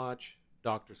have to watch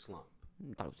Dr. Slump,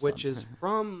 which is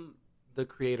from the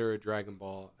creator of Dragon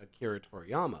Ball, Akira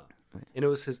Toriyama. Right. And it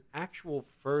was his actual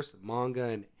first manga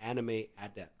and anime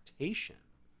adaptation,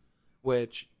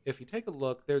 which, if you take a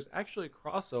look, there's actually a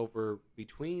crossover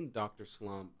between Dr.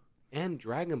 Slump and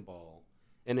Dragon Ball.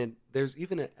 And there's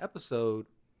even an episode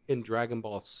in Dragon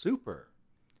Ball Super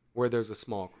where there's a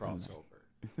small crossover,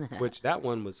 which that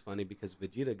one was funny because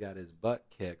Vegeta got his butt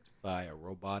kicked by a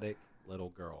robotic little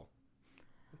girl.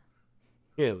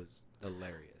 It was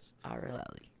hilarious. Oh,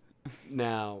 really?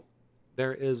 Now,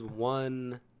 there is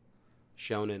one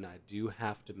shonen I do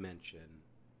have to mention,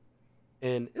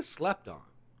 and it's slept on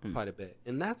quite a bit,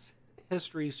 and that's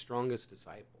History's Strongest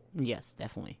Disciple. Yes,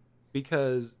 definitely.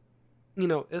 Because,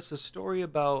 it's a story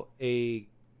about a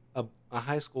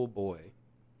high school boy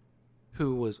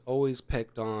who was always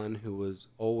picked on, who was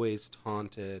always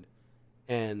taunted,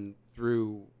 and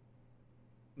through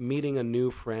meeting a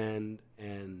new friend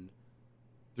and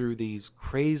through these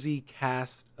crazy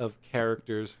cast of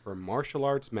characters from martial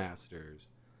arts masters,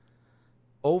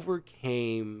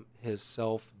 overcame his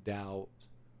self-doubt,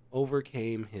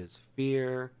 overcame his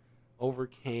fear,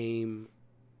 overcame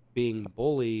being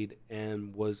bullied,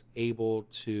 and was able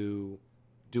to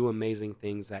do amazing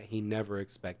things that he never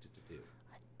expected to do.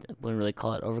 I wouldn't really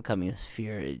call it overcoming his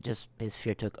fear. His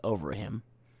fear took over him.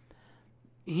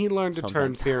 He learned to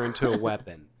turn fear into a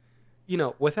weapon.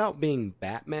 Without being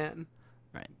Batman.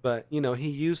 Right. But, he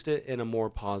used it in a more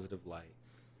positive light.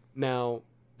 Now,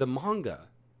 the manga,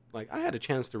 I had a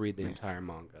chance to read the entire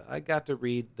manga. I got to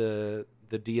read the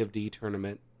D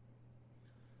tournament,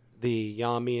 the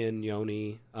Yami and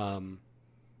Yoni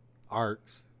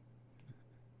arcs,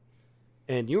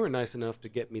 and you were nice enough to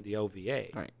get me the OVA.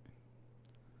 Right.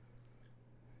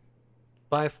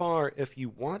 By far, if you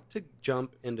want to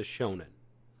jump into shonen,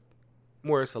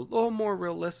 where it's a little more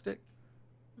realistic,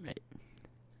 right.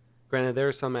 Granted, there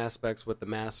are some aspects with the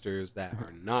masters that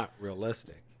are not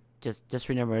realistic. Just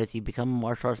remember, if you become a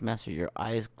martial arts master, your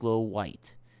eyes glow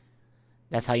white.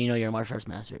 That's how you know you're a martial arts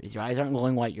master. If your eyes aren't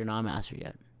glowing white, you're not a master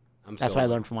yet. That's what I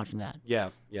learned from watching that.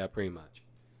 Yeah, pretty much.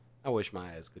 I wish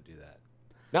my eyes could do that.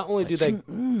 Not It's only like, do they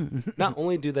 "Mm." not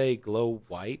only do they glow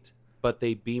white, but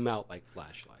they beam out like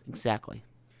flashlights. Exactly.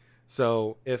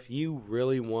 So if you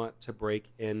really want to break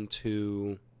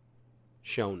into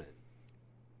shonen,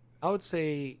 I would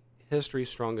say History's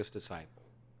Strongest Disciple.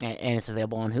 And it's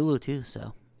available on Hulu too.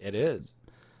 So It is.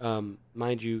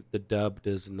 Mind you, the dub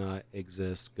does not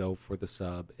exist. Go for the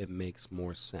sub. It makes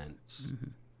more sense.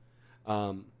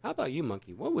 How about you,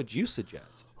 Monkey? What would you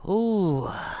suggest? ooh,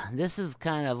 this is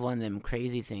kind of one of them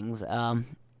crazy things.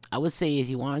 I would say if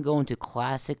you want to go into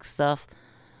classic stuff,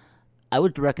 I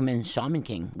would recommend Shaman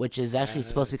King, which is actually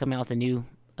supposed to be Yes. coming out with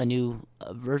a new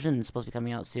version. It's supposed to be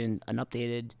coming out soon, an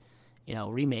updated,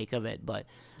 remake of it. But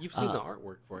You've seen the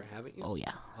artwork for it, haven't you? oh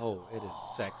yeah, Oh, it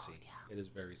is sexy. It is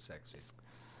very sexy.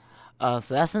 so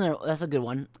that's a good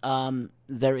one.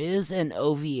 There is an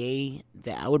OVA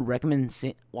that I would recommend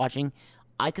watching.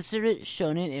 I consider it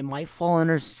shonen. It might fall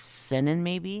under seinen,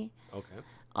 maybe.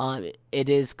 Okay. It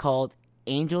is called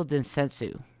Angel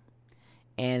Densetsu,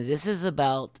 and this is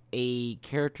about a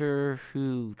character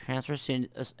who transfers to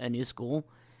a new school.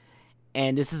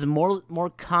 And this is more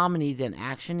comedy than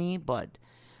actiony, but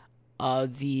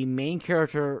the main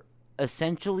character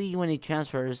essentially when he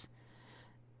transfers,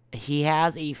 he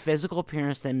has a physical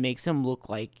appearance that makes him look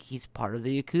like he's part of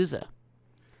the Yakuza.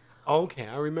 Okay,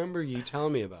 I remember you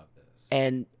telling me about this.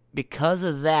 And because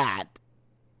of that,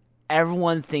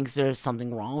 everyone thinks there's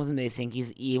something wrong with him. They think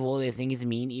he's evil. They think he's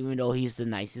mean, even though he's the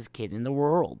nicest kid in the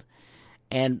world.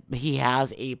 And he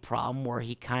has a problem where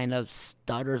he kind of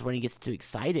stutters when he gets too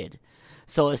excited.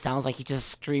 So it sounds like he's just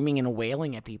screaming and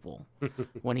wailing at people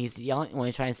when he's yelling, when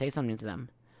he's trying to say something to them.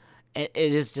 It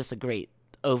is just a great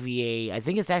OVA. I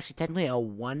think it's actually technically a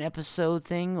one episode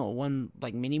thing or one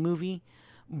like mini movie,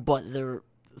 but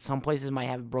some places might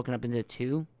have it broken up into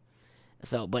two.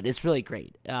 So, but it's really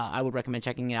great. I would recommend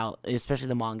checking it out, especially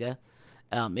the manga.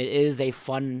 It is a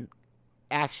fun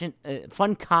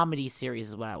fun comedy series,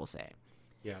 is what I will say.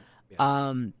 Yeah.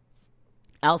 Yeah.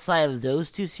 Outside of those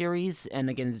two series, and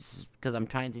again, because I'm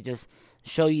trying to just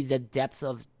show you the depth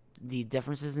of the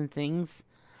differences in things.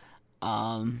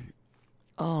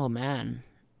 Oh man,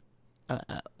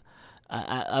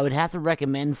 I would have to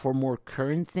recommend for more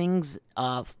current things.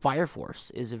 Fire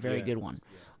Force is a very good one,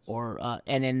 Yes. or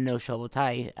and then No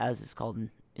Shobotai, as it's called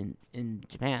in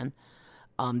Japan.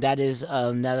 That is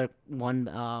another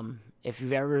one. If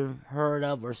you've ever heard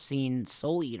of or seen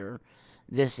Soul Eater,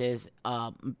 this is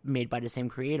made by the same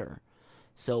creator.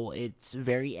 So it's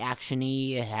very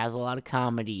actiony. It has a lot of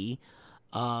comedy.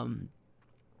 And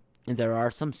there are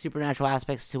some supernatural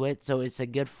aspects to it, so it's a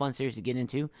good fun series to get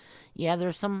into. Yeah,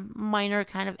 there's some minor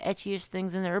kind of etchyish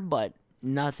things in there, but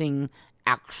nothing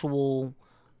actual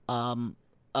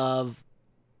of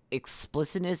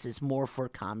explicitness. It's more for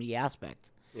comedy aspect.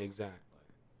 Exactly.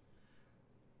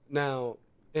 Now,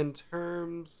 in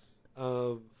terms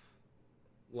of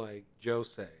like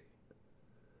Josei, You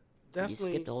definitely.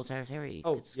 skipped the whole entire series.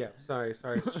 Oh yeah, sorry.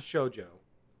 Shoujo.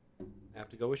 I have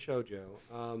to go with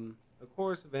Shoujo. Of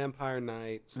course, Vampire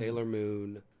Knight, Sailor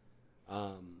Moon,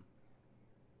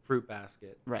 Fruit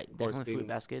Basket. Right, Of course, definitely Fruit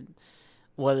Basket.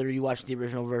 Whether you watch the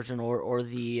original version or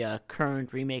the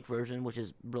current remake version, which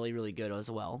is really, really good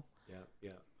as well.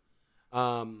 Yeah.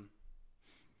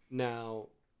 Now,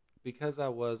 because I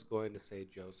was going to say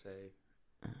Josei,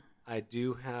 I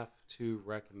do have to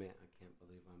recommend. I can't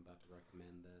believe I'm about to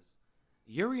recommend this.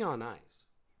 Yuri on Ice.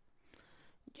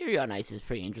 Yuri on Ice is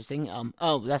pretty interesting.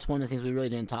 That's one of the things we really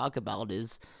didn't talk about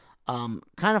is, kind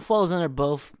of falls under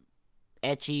both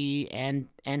ecchi and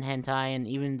hentai and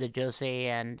even the josei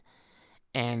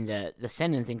and the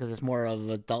seinen thing because it's more of an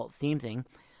adult theme thing.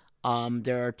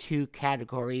 There are two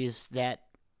categories that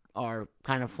are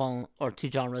kind of falling, or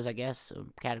two genres, I guess,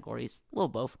 categories, a little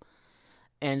both,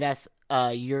 and that's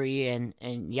Yuri and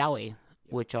yaoi,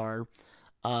 which are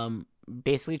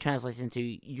basically translates into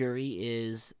Yuri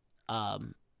is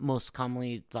most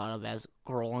commonly thought of as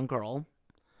girl on girl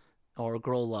or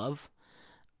girl love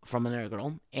from another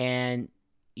girl, and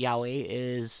yaoi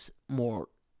is more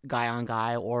guy on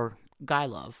guy or guy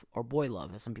love or boy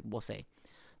love, as some people will say.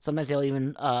 Sometimes they'll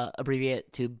even abbreviate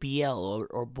it to BL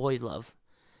or boy love,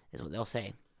 is what they'll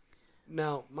say.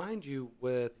 Now, mind you,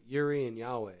 with Yuri and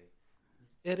Yaoi,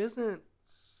 it isn't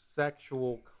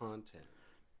sexual content.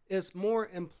 It's more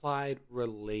implied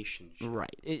relationship.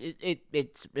 Right.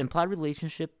 It's implied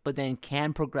relationship, but then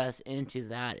can progress into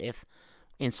that if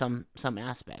in some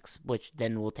aspects, which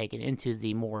then will take it into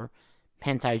the more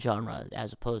hentai genre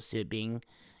as opposed to it being,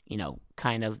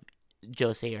 kind of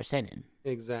josei or seinen.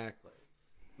 Exactly.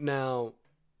 Now,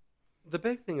 the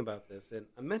big thing about this, and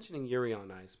I'm mentioning Yuri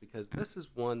on Ice because this is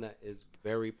one that is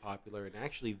very popular and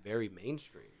actually very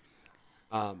mainstream.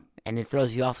 And it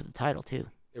throws you off with the title too.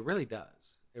 It really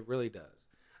does. It really does.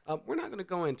 We're not going to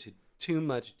go into too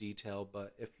much detail,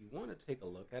 but if you want to take a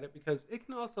look at it, because it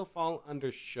can also fall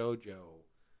under shoujo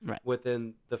Right.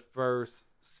 within the first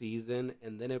season,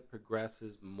 and then it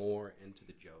progresses more into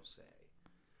the josei.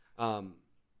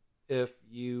 If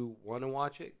you want to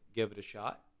watch it, give it a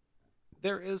shot.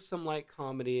 There is some light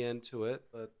comedy into it,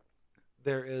 but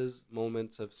there is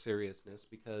moments of seriousness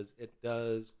because it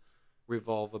does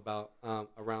revolve about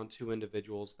around two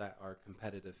individuals that are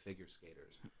competitive figure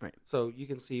skaters. Right. So you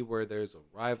can see where there's a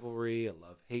rivalry, a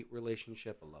love-hate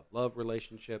relationship, a love-love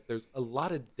relationship. There's a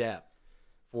lot of depth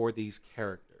for these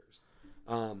characters.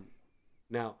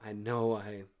 Now, I know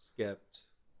I skipped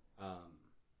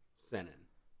Senin.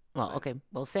 Well, okay.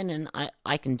 Well, Seinen,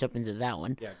 I can jump into that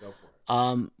one. Yeah, go for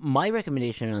it. My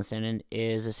recommendation on Seinen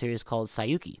is a series called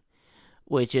Sayuki,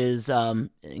 which is,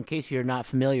 in case you're not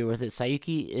familiar with it,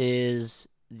 Sayuki is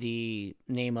the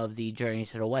name of the Journey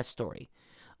to the West story,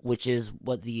 which is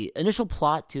what the initial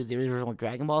plot to the original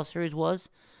Dragon Ball series was.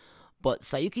 But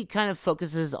Sayuki kind of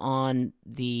focuses on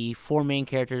the four main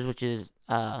characters, which is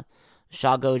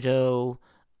Shagojo,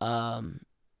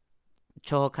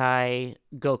 Chohokai,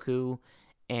 Goku,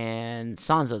 and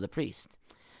Sanzo the priest.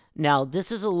 Now,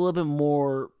 this is a little bit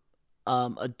more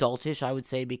adultish, I would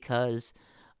say, because,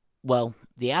 well,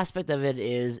 the aspect of it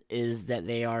is that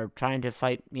they are trying to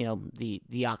fight,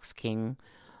 the Ox King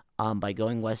by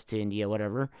going west to India,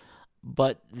 whatever.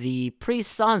 But the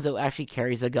priest Sanzo actually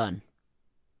carries a gun.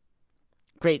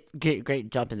 Great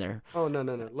jump in there. Oh,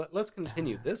 no. Let's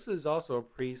continue. This is also a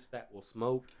priest that will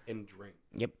smoke and drink.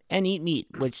 Yep, and eat meat,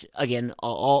 which, again,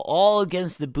 all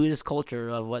against the Buddhist culture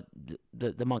of what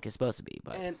the monk is supposed to be.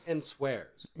 But And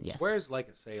swears. Yes. Swears like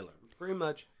a sailor. Pretty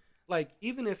much, like,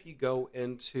 even if you go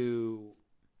into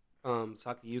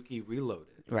Sakayuki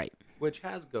Reloaded, right. which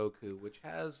has Goku, which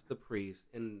has the priest,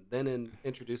 and then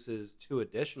introduces two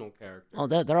additional characters. Oh,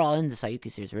 they're all in the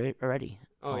Sayuki series already.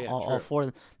 Oh, yeah, all true. four of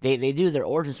them. They do their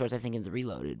origin stories, I think, in the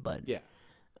Reloaded, but Yeah.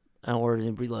 Or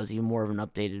in Reload is even more of an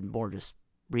updated, more just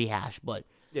rehash. But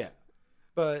Yeah.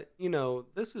 But,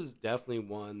 this is definitely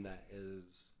one that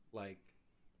is, like,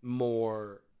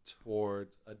 more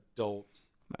towards adult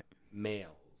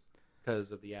males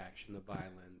because of the action, the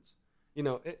violence.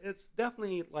 It's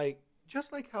definitely, like,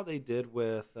 just like how they did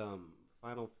with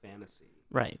Final Fantasy.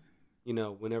 right,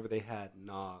 Whenever they had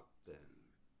Noct and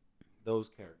those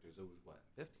characters, it was, what,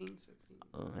 15, 16?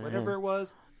 Whatever it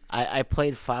was. I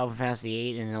played Final Fantasy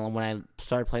VIII, and then when I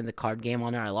started playing the card game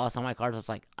on there, I lost all my cards. I was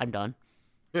like, I'm done.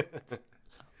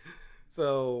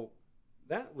 So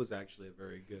that was actually a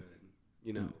very good,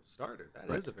 starter. That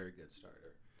Right. is a very good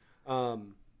starter.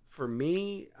 For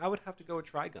me, I would have to go with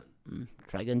Trigun.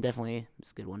 Trigun definitely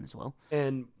is a good one as well.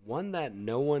 And one that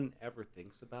no one ever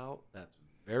thinks about that's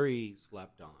very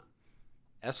slept on.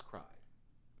 S-Cry.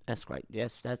 That's right.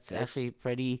 Yes, that's actually a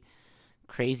pretty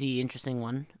crazy, interesting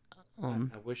one.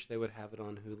 I wish they would have it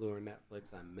on Hulu or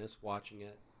Netflix. I miss watching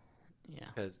it. Yeah.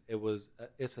 Because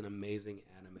it's an amazing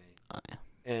anime. Oh, yeah.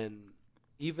 And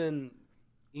even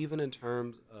in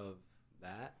terms of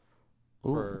that,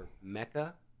 Ooh. for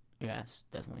Mecha, Yes,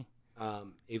 definitely.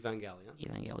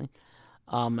 Evangelion.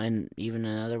 And even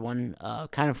another one,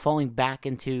 kind of falling back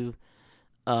into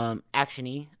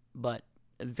action-y, but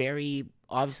very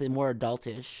obviously more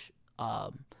adultish.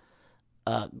 Grappler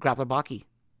Baki,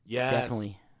 Yes.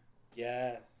 definitely.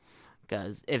 Yes.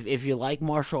 Because if you like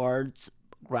martial arts,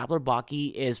 Grappler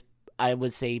Baki is, I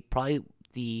would say, probably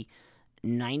the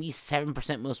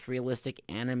 97% most realistic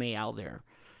anime out there.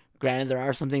 Granted, there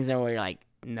are some things there where you're like,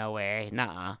 no way,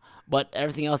 nah. But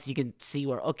everything else you can see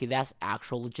where, okay, that's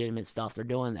actual legitimate stuff they're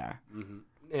doing there. Mm-hmm.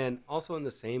 And also in the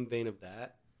same vein of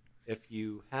that, if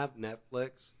you have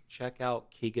Netflix, check out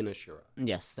Keegan Ashura.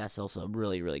 Yes, that's also a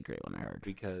really, really great one I heard.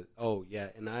 Because,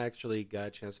 and I actually got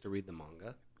a chance to read the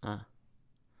manga.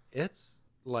 It's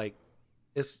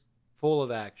full of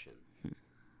action.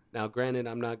 Now, granted,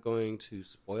 I'm not going to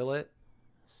spoil it,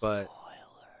 but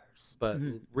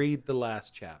read the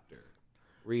last chapter.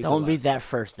 Don't read that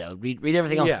first, though. Read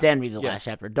everything else, then read the last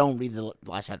chapter. Don't read the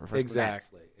last chapter first.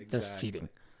 Exactly. That's cheating.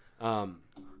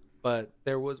 But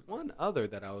there was one other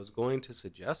that I was going to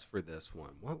suggest for this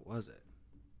one. What was it?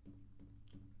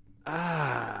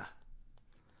 I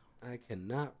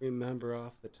cannot remember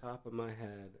off the top of my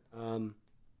head.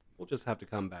 We'll just have to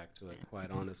come back to it,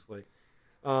 quite honestly.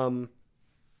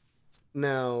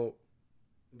 Now,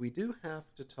 we do have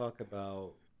to talk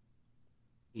about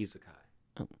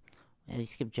isekai. Yeah, you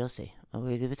skipped Jose. Oh,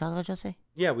 did we talk about Jose?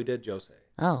 Yeah, we did Josei.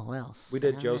 Oh, well. We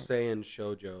Son did of a bitch. Josei and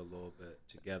Shoujo a little bit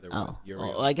together with Oh, Yuri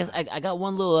well, on I guess I Ice. got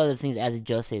one little other thing to add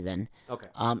to Jose then. Okay.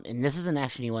 And this is an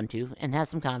actiony one too, and has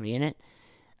some comedy in it.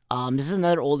 This is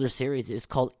another older series. It's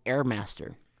called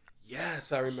Airmaster.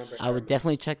 Yes, I remember I would Airmaster.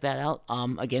 definitely check that out.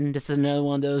 Again, this is another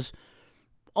one of those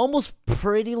almost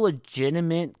pretty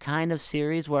legitimate kind of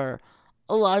series where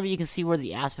a lot of it you can see where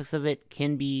the aspects of it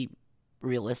can be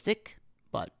realistic,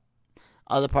 but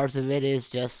other parts of it is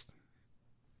just,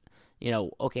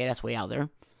 okay, that's way out there.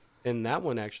 And that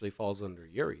one actually falls under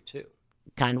Yuri too.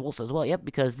 Kind of also as well, yep,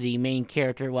 because the main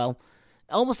character, well,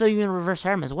 almost even reverse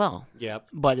harem as well, Yep.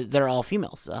 but they're all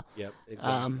females. So, Yep.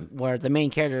 Exactly. where the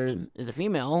main character is a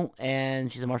female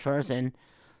and she's a martial artist, and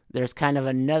there's kind of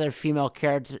another female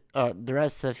character, the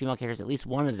rest of the female characters, at least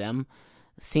one of them,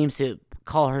 seems to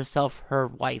call herself her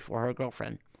wife or her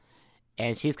girlfriend.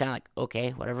 And she's kind of like,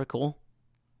 okay, whatever, cool.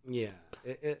 Yeah.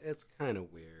 It's kind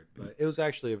of weird, but it was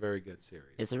actually a very good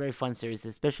series. It's a very fun series,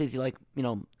 especially if you like,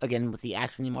 again, with the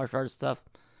action and martial arts stuff.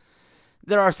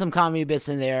 There are some comedy bits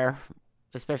in there,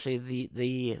 especially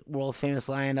the world famous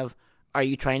line of, "Are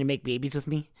you trying to make babies with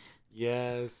me?"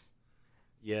 Yes.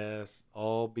 Yes.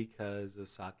 All because of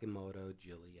Sakamoto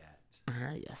Juliet.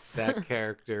 Yes. That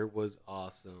character was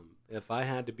awesome. If I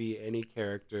had to be any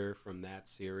character from that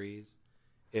series,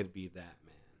 it'd be that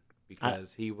man.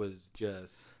 Because he was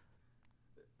just...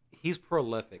 He's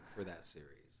prolific for that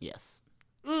series. Yes.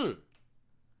 Mm.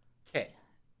 K.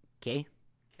 Okay.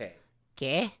 K.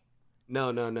 Okay.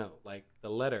 No. Like the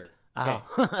letter K.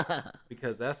 Oh.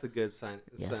 Because that's a good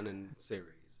Yes. Seinen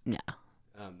series. Yeah.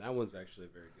 That one's actually a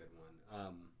very good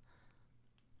one.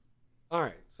 All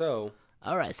right. So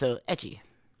All right. So ecchi.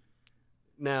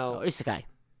 now Oh, isekai.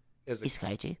 is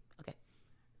Isekai ecchi. Okay.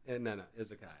 no,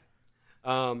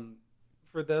 Isekai.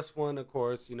 For this one, of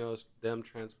course, it's them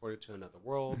transported to another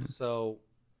world. Mm-hmm. So,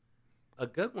 a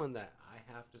good one that I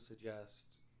have to suggest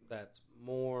that's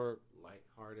more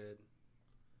lighthearted.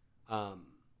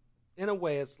 In a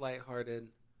way, it's lighthearted,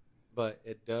 but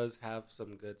it does have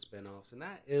some good spin-offs, and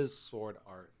that is Sword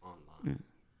Art Online. Mm.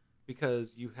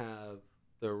 Because you have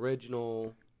the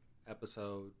original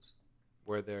episodes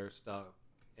where they're stuck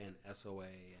in SOA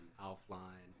and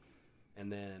Offline,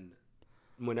 and then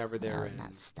whenever they're in...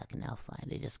 Not stuck in Alpine.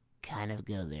 They just kind of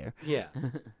go there. Yeah.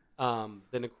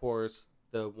 Then, of course,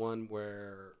 the one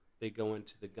where they go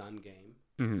into the gun game,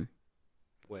 Mm-hmm.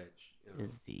 which...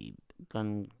 Is the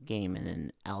gun game and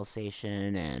then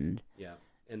Alsatian and... Yeah.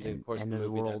 And then, of course, and the the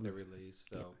movie world. that they released.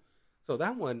 So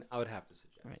that one I would have to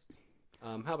suggest. Right.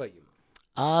 How about you,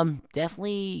 Mom?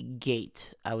 Definitely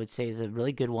Gate, I would say, is a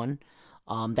really good one.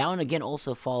 That one, again,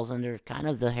 also falls under kind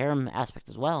of the harem aspect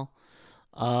as well.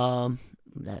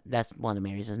 That's one of the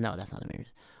main reasons. No, that's not the main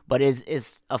reason. But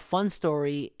it's a fun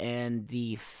story, and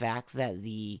the fact that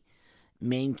the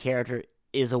main character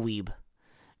is a weeb.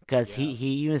 Because Yeah. he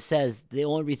even says the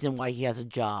only reason why he has a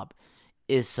job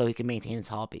is so he can maintain his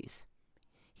hobbies.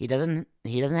 He doesn't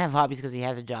have hobbies because he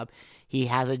has a job. He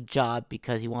has a job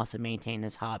because he wants to maintain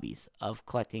his hobbies of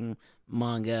collecting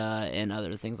manga and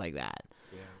other things like that.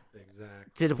 Yeah,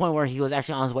 exactly. To the point where he was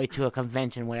actually on his way to a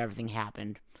convention when everything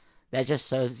happened. That just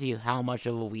shows you how much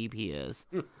of a weeb he is.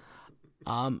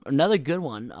 Another good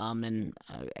one, and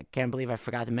I can't believe I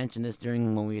forgot to mention this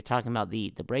during when we were talking about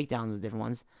the breakdown of the different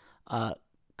ones.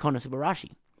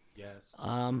 Konosubarashi, Yes.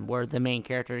 where the main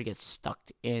character gets stuck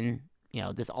in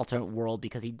this alternate world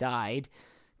because he died,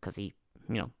 because he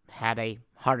had a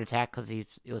heart attack because he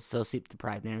was so sleep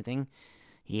deprived and everything.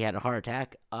 He had a heart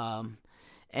attack, and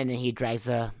then he drags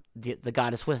the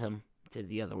goddess with him to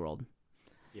the other world.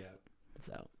 Yeah.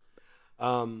 So,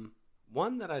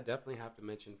 one that I definitely have to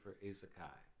mention for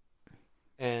Isekai,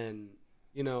 and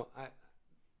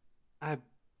I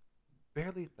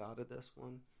barely thought of this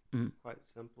one, quite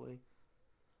simply,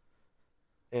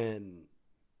 and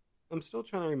I'm still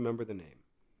trying to remember the name.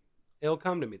 It'll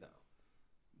come to me though,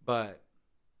 but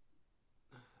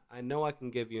I know I can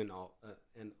give you an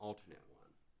alternate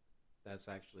one. That's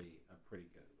actually a pretty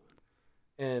good one,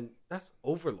 and that's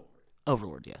Overlord.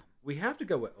 Overlord, yeah. We have to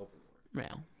go with Overlord.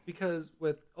 Yeah. Because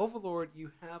with Overlord,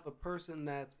 you have a person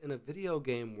that's in a video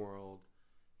game world.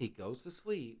 He goes to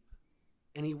sleep,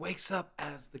 and he wakes up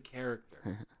as the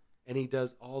character. And he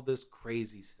does all this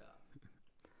crazy stuff.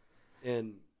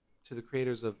 And to the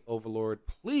creators of Overlord,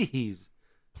 please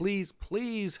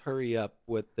hurry up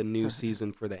with the new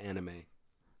season for the anime.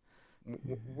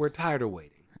 We're tired of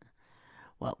waiting.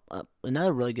 Well,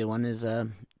 another really good one is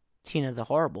Tina the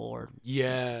Horrible, or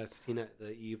Yes, Tina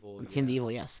the Evil. Tina the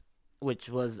Evil, yes, which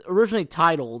was originally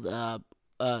titled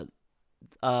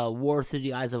 "War Through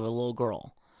the Eyes of a Little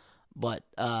Girl." But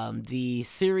the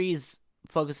series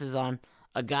focuses on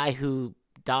a guy who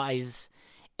dies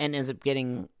and ends up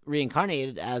getting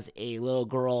reincarnated as a little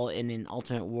girl in an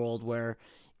alternate world where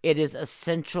it is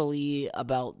essentially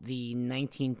about the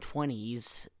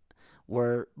 1920s,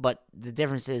 but the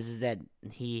difference is that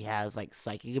he has like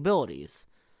psychic abilities.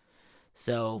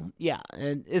 So yeah,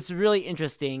 and it's really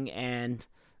interesting. And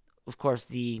of course,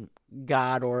 the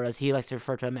god, or as he likes to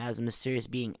refer to him as mysterious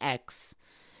being X,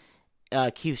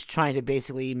 keeps trying to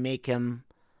basically make him,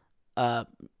 uh,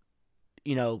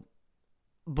 you know,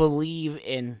 believe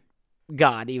in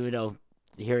God, even though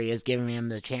here he is giving him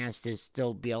the chance to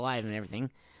still be alive and everything.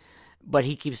 But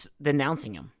he keeps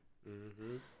denouncing him.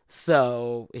 Mm-hmm.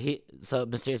 So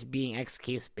mysterious being X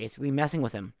keeps basically messing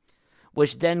with him,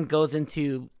 which then goes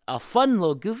into a fun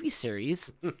little goofy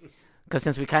series. Because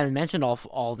since we kind of mentioned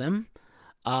all of them,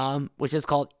 which is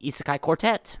called Isekai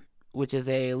Quartet, which is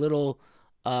a little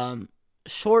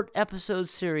short episode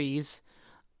series,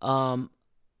 all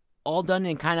done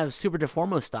in kind of Super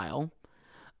Deformo style,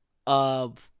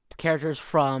 of characters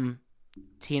from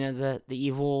Tina the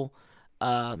Evil,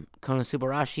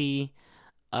 Konosubarashi,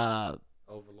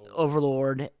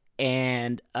 Overlord,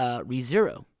 and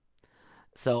ReZero.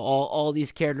 So all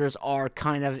these characters are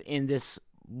kind of in this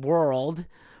world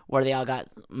where they all got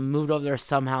moved over there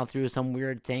somehow through some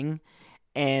weird thing,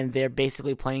 and they're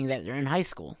basically playing that they're in high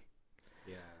school.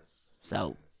 Yes.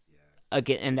 So yes.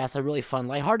 again, and that's a really fun,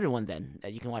 lighthearted one then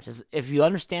that you can watch. If you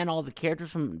understand all the characters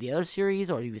from the other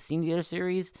series, or you've seen the other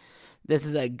series, this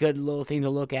is a good little thing to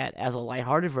look at as a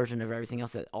lighthearted version of everything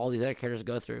else that all these other characters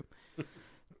go through.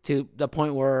 To the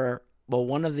point where, well,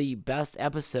 one of the best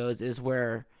episodes is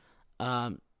where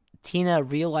Tina,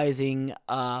 realizing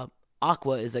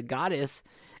Aqua is a goddess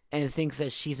and thinks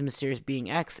that she's a mysterious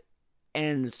being X,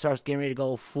 and starts getting ready to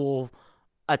go full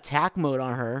attack mode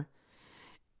on her.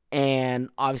 And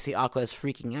obviously Aqua is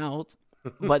freaking out.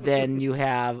 But then you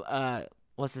have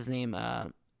what's his name?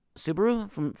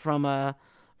 Subaru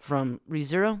from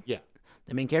ReZero? Yeah.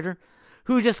 The main character,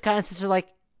 who just kind of sits there like,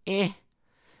 eh.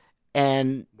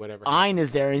 And Whatever. Ein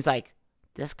is there, and he's like,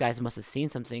 this guy must have seen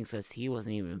some things because he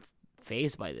wasn't even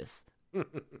phased by this.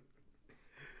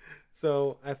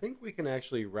 So I think we can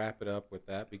actually wrap it up with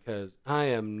that, because I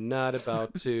am not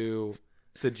about to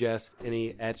suggest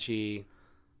any ecchi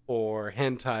or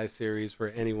hentai series for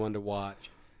anyone to watch.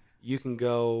 You can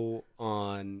go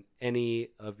on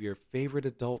any of your favorite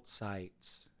adult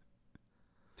sites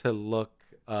to look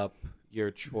up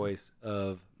your choice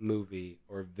of movie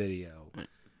or video.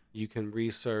 You can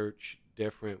research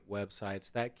different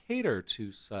websites that cater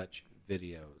to such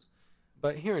videos.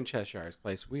 But here in Cheshire's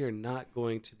Place, we are not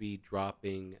going to be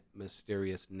dropping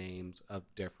mysterious names of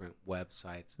different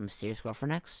websites. Mysterious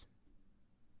Girlfriend X?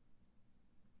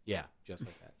 Yeah, just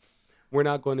like that. We're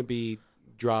not going to be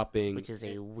dropping... Which is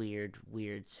a weird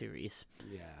series.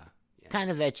 Yeah. Kind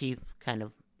of ecchi, kind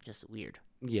of just weird.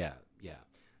 Yeah.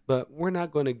 But we're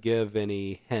not going to give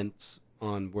any hints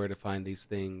on where to find these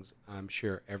things. I'm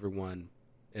sure everyone,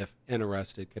 if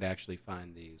interested, could actually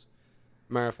find these.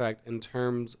 Matter of fact, in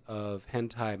terms of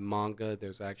hentai manga,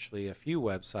 there's actually a few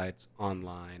websites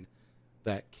online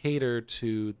that cater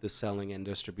to the selling and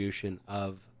distribution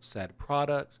of said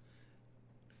products.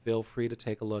 Feel free to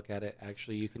take a look at it.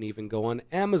 Actually, you can even go on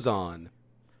Amazon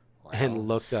and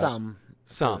look up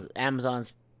some.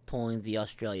 Amazon's pulling the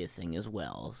Australia thing as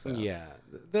well. So. Yeah,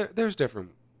 there's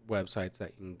different websites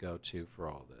that you can go to for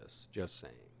all this. Just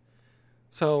saying.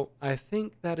 So I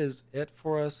think that is it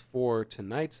for us for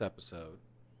tonight's episode.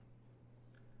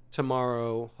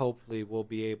 Tomorrow, hopefully, we'll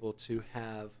be able to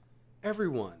have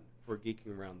everyone for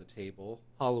Geeking Around the Table,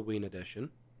 Halloween edition.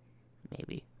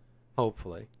 Maybe.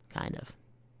 Hopefully. Kind of.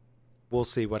 We'll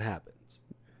see what happens.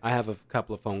 I have a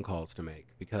couple of phone calls to make,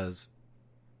 because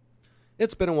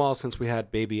it's been a while since we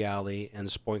had Baby Allie and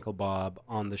Spoinkle Bob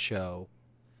on the show.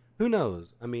 Who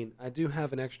knows? I mean, I do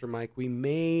have an extra mic. We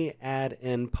may add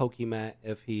in Pokemat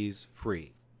if he's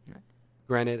free. Right.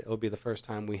 Granted, it'll be the first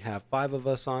time we have 5 of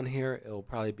us on here. It'll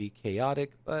probably be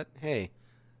chaotic, but hey,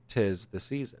 'tis the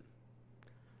season.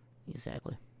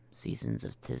 Exactly. Seasons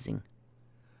of tizzing.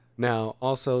 Now,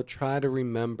 also try to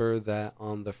remember that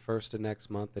on the 1st of next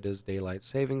month, it is Daylight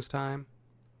Savings Time.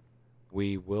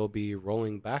 We will be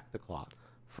rolling back the clock.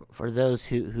 For those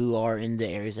who are in the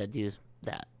areas that do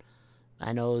that.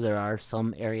 I know there are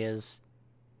some areas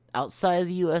outside of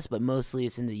the U.S., but mostly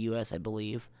it's in the U.S., I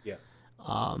believe. Yes.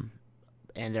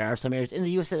 And there are some areas in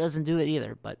the U.S. that doesn't do it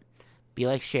either, but be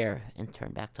like Cher and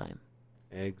turn back time.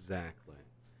 Exactly.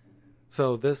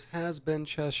 So this has been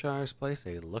Cheshire's Place,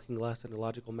 a looking glass into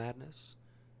logical madness.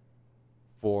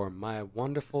 For my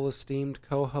wonderful, esteemed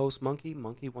co-host, Monkey,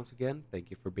 once again,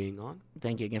 thank you for being on.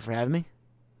 Thank you again for having me.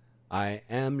 I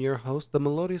am your host, the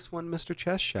melodious one, Mr.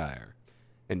 Cheshire.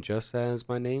 And just as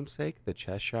my namesake, the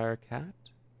Cheshire Cat,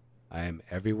 I am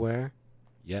everywhere,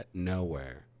 yet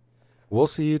nowhere. We'll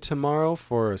see you tomorrow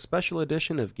for a special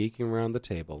edition of Geeking Around the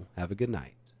Table. Have a good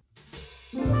night.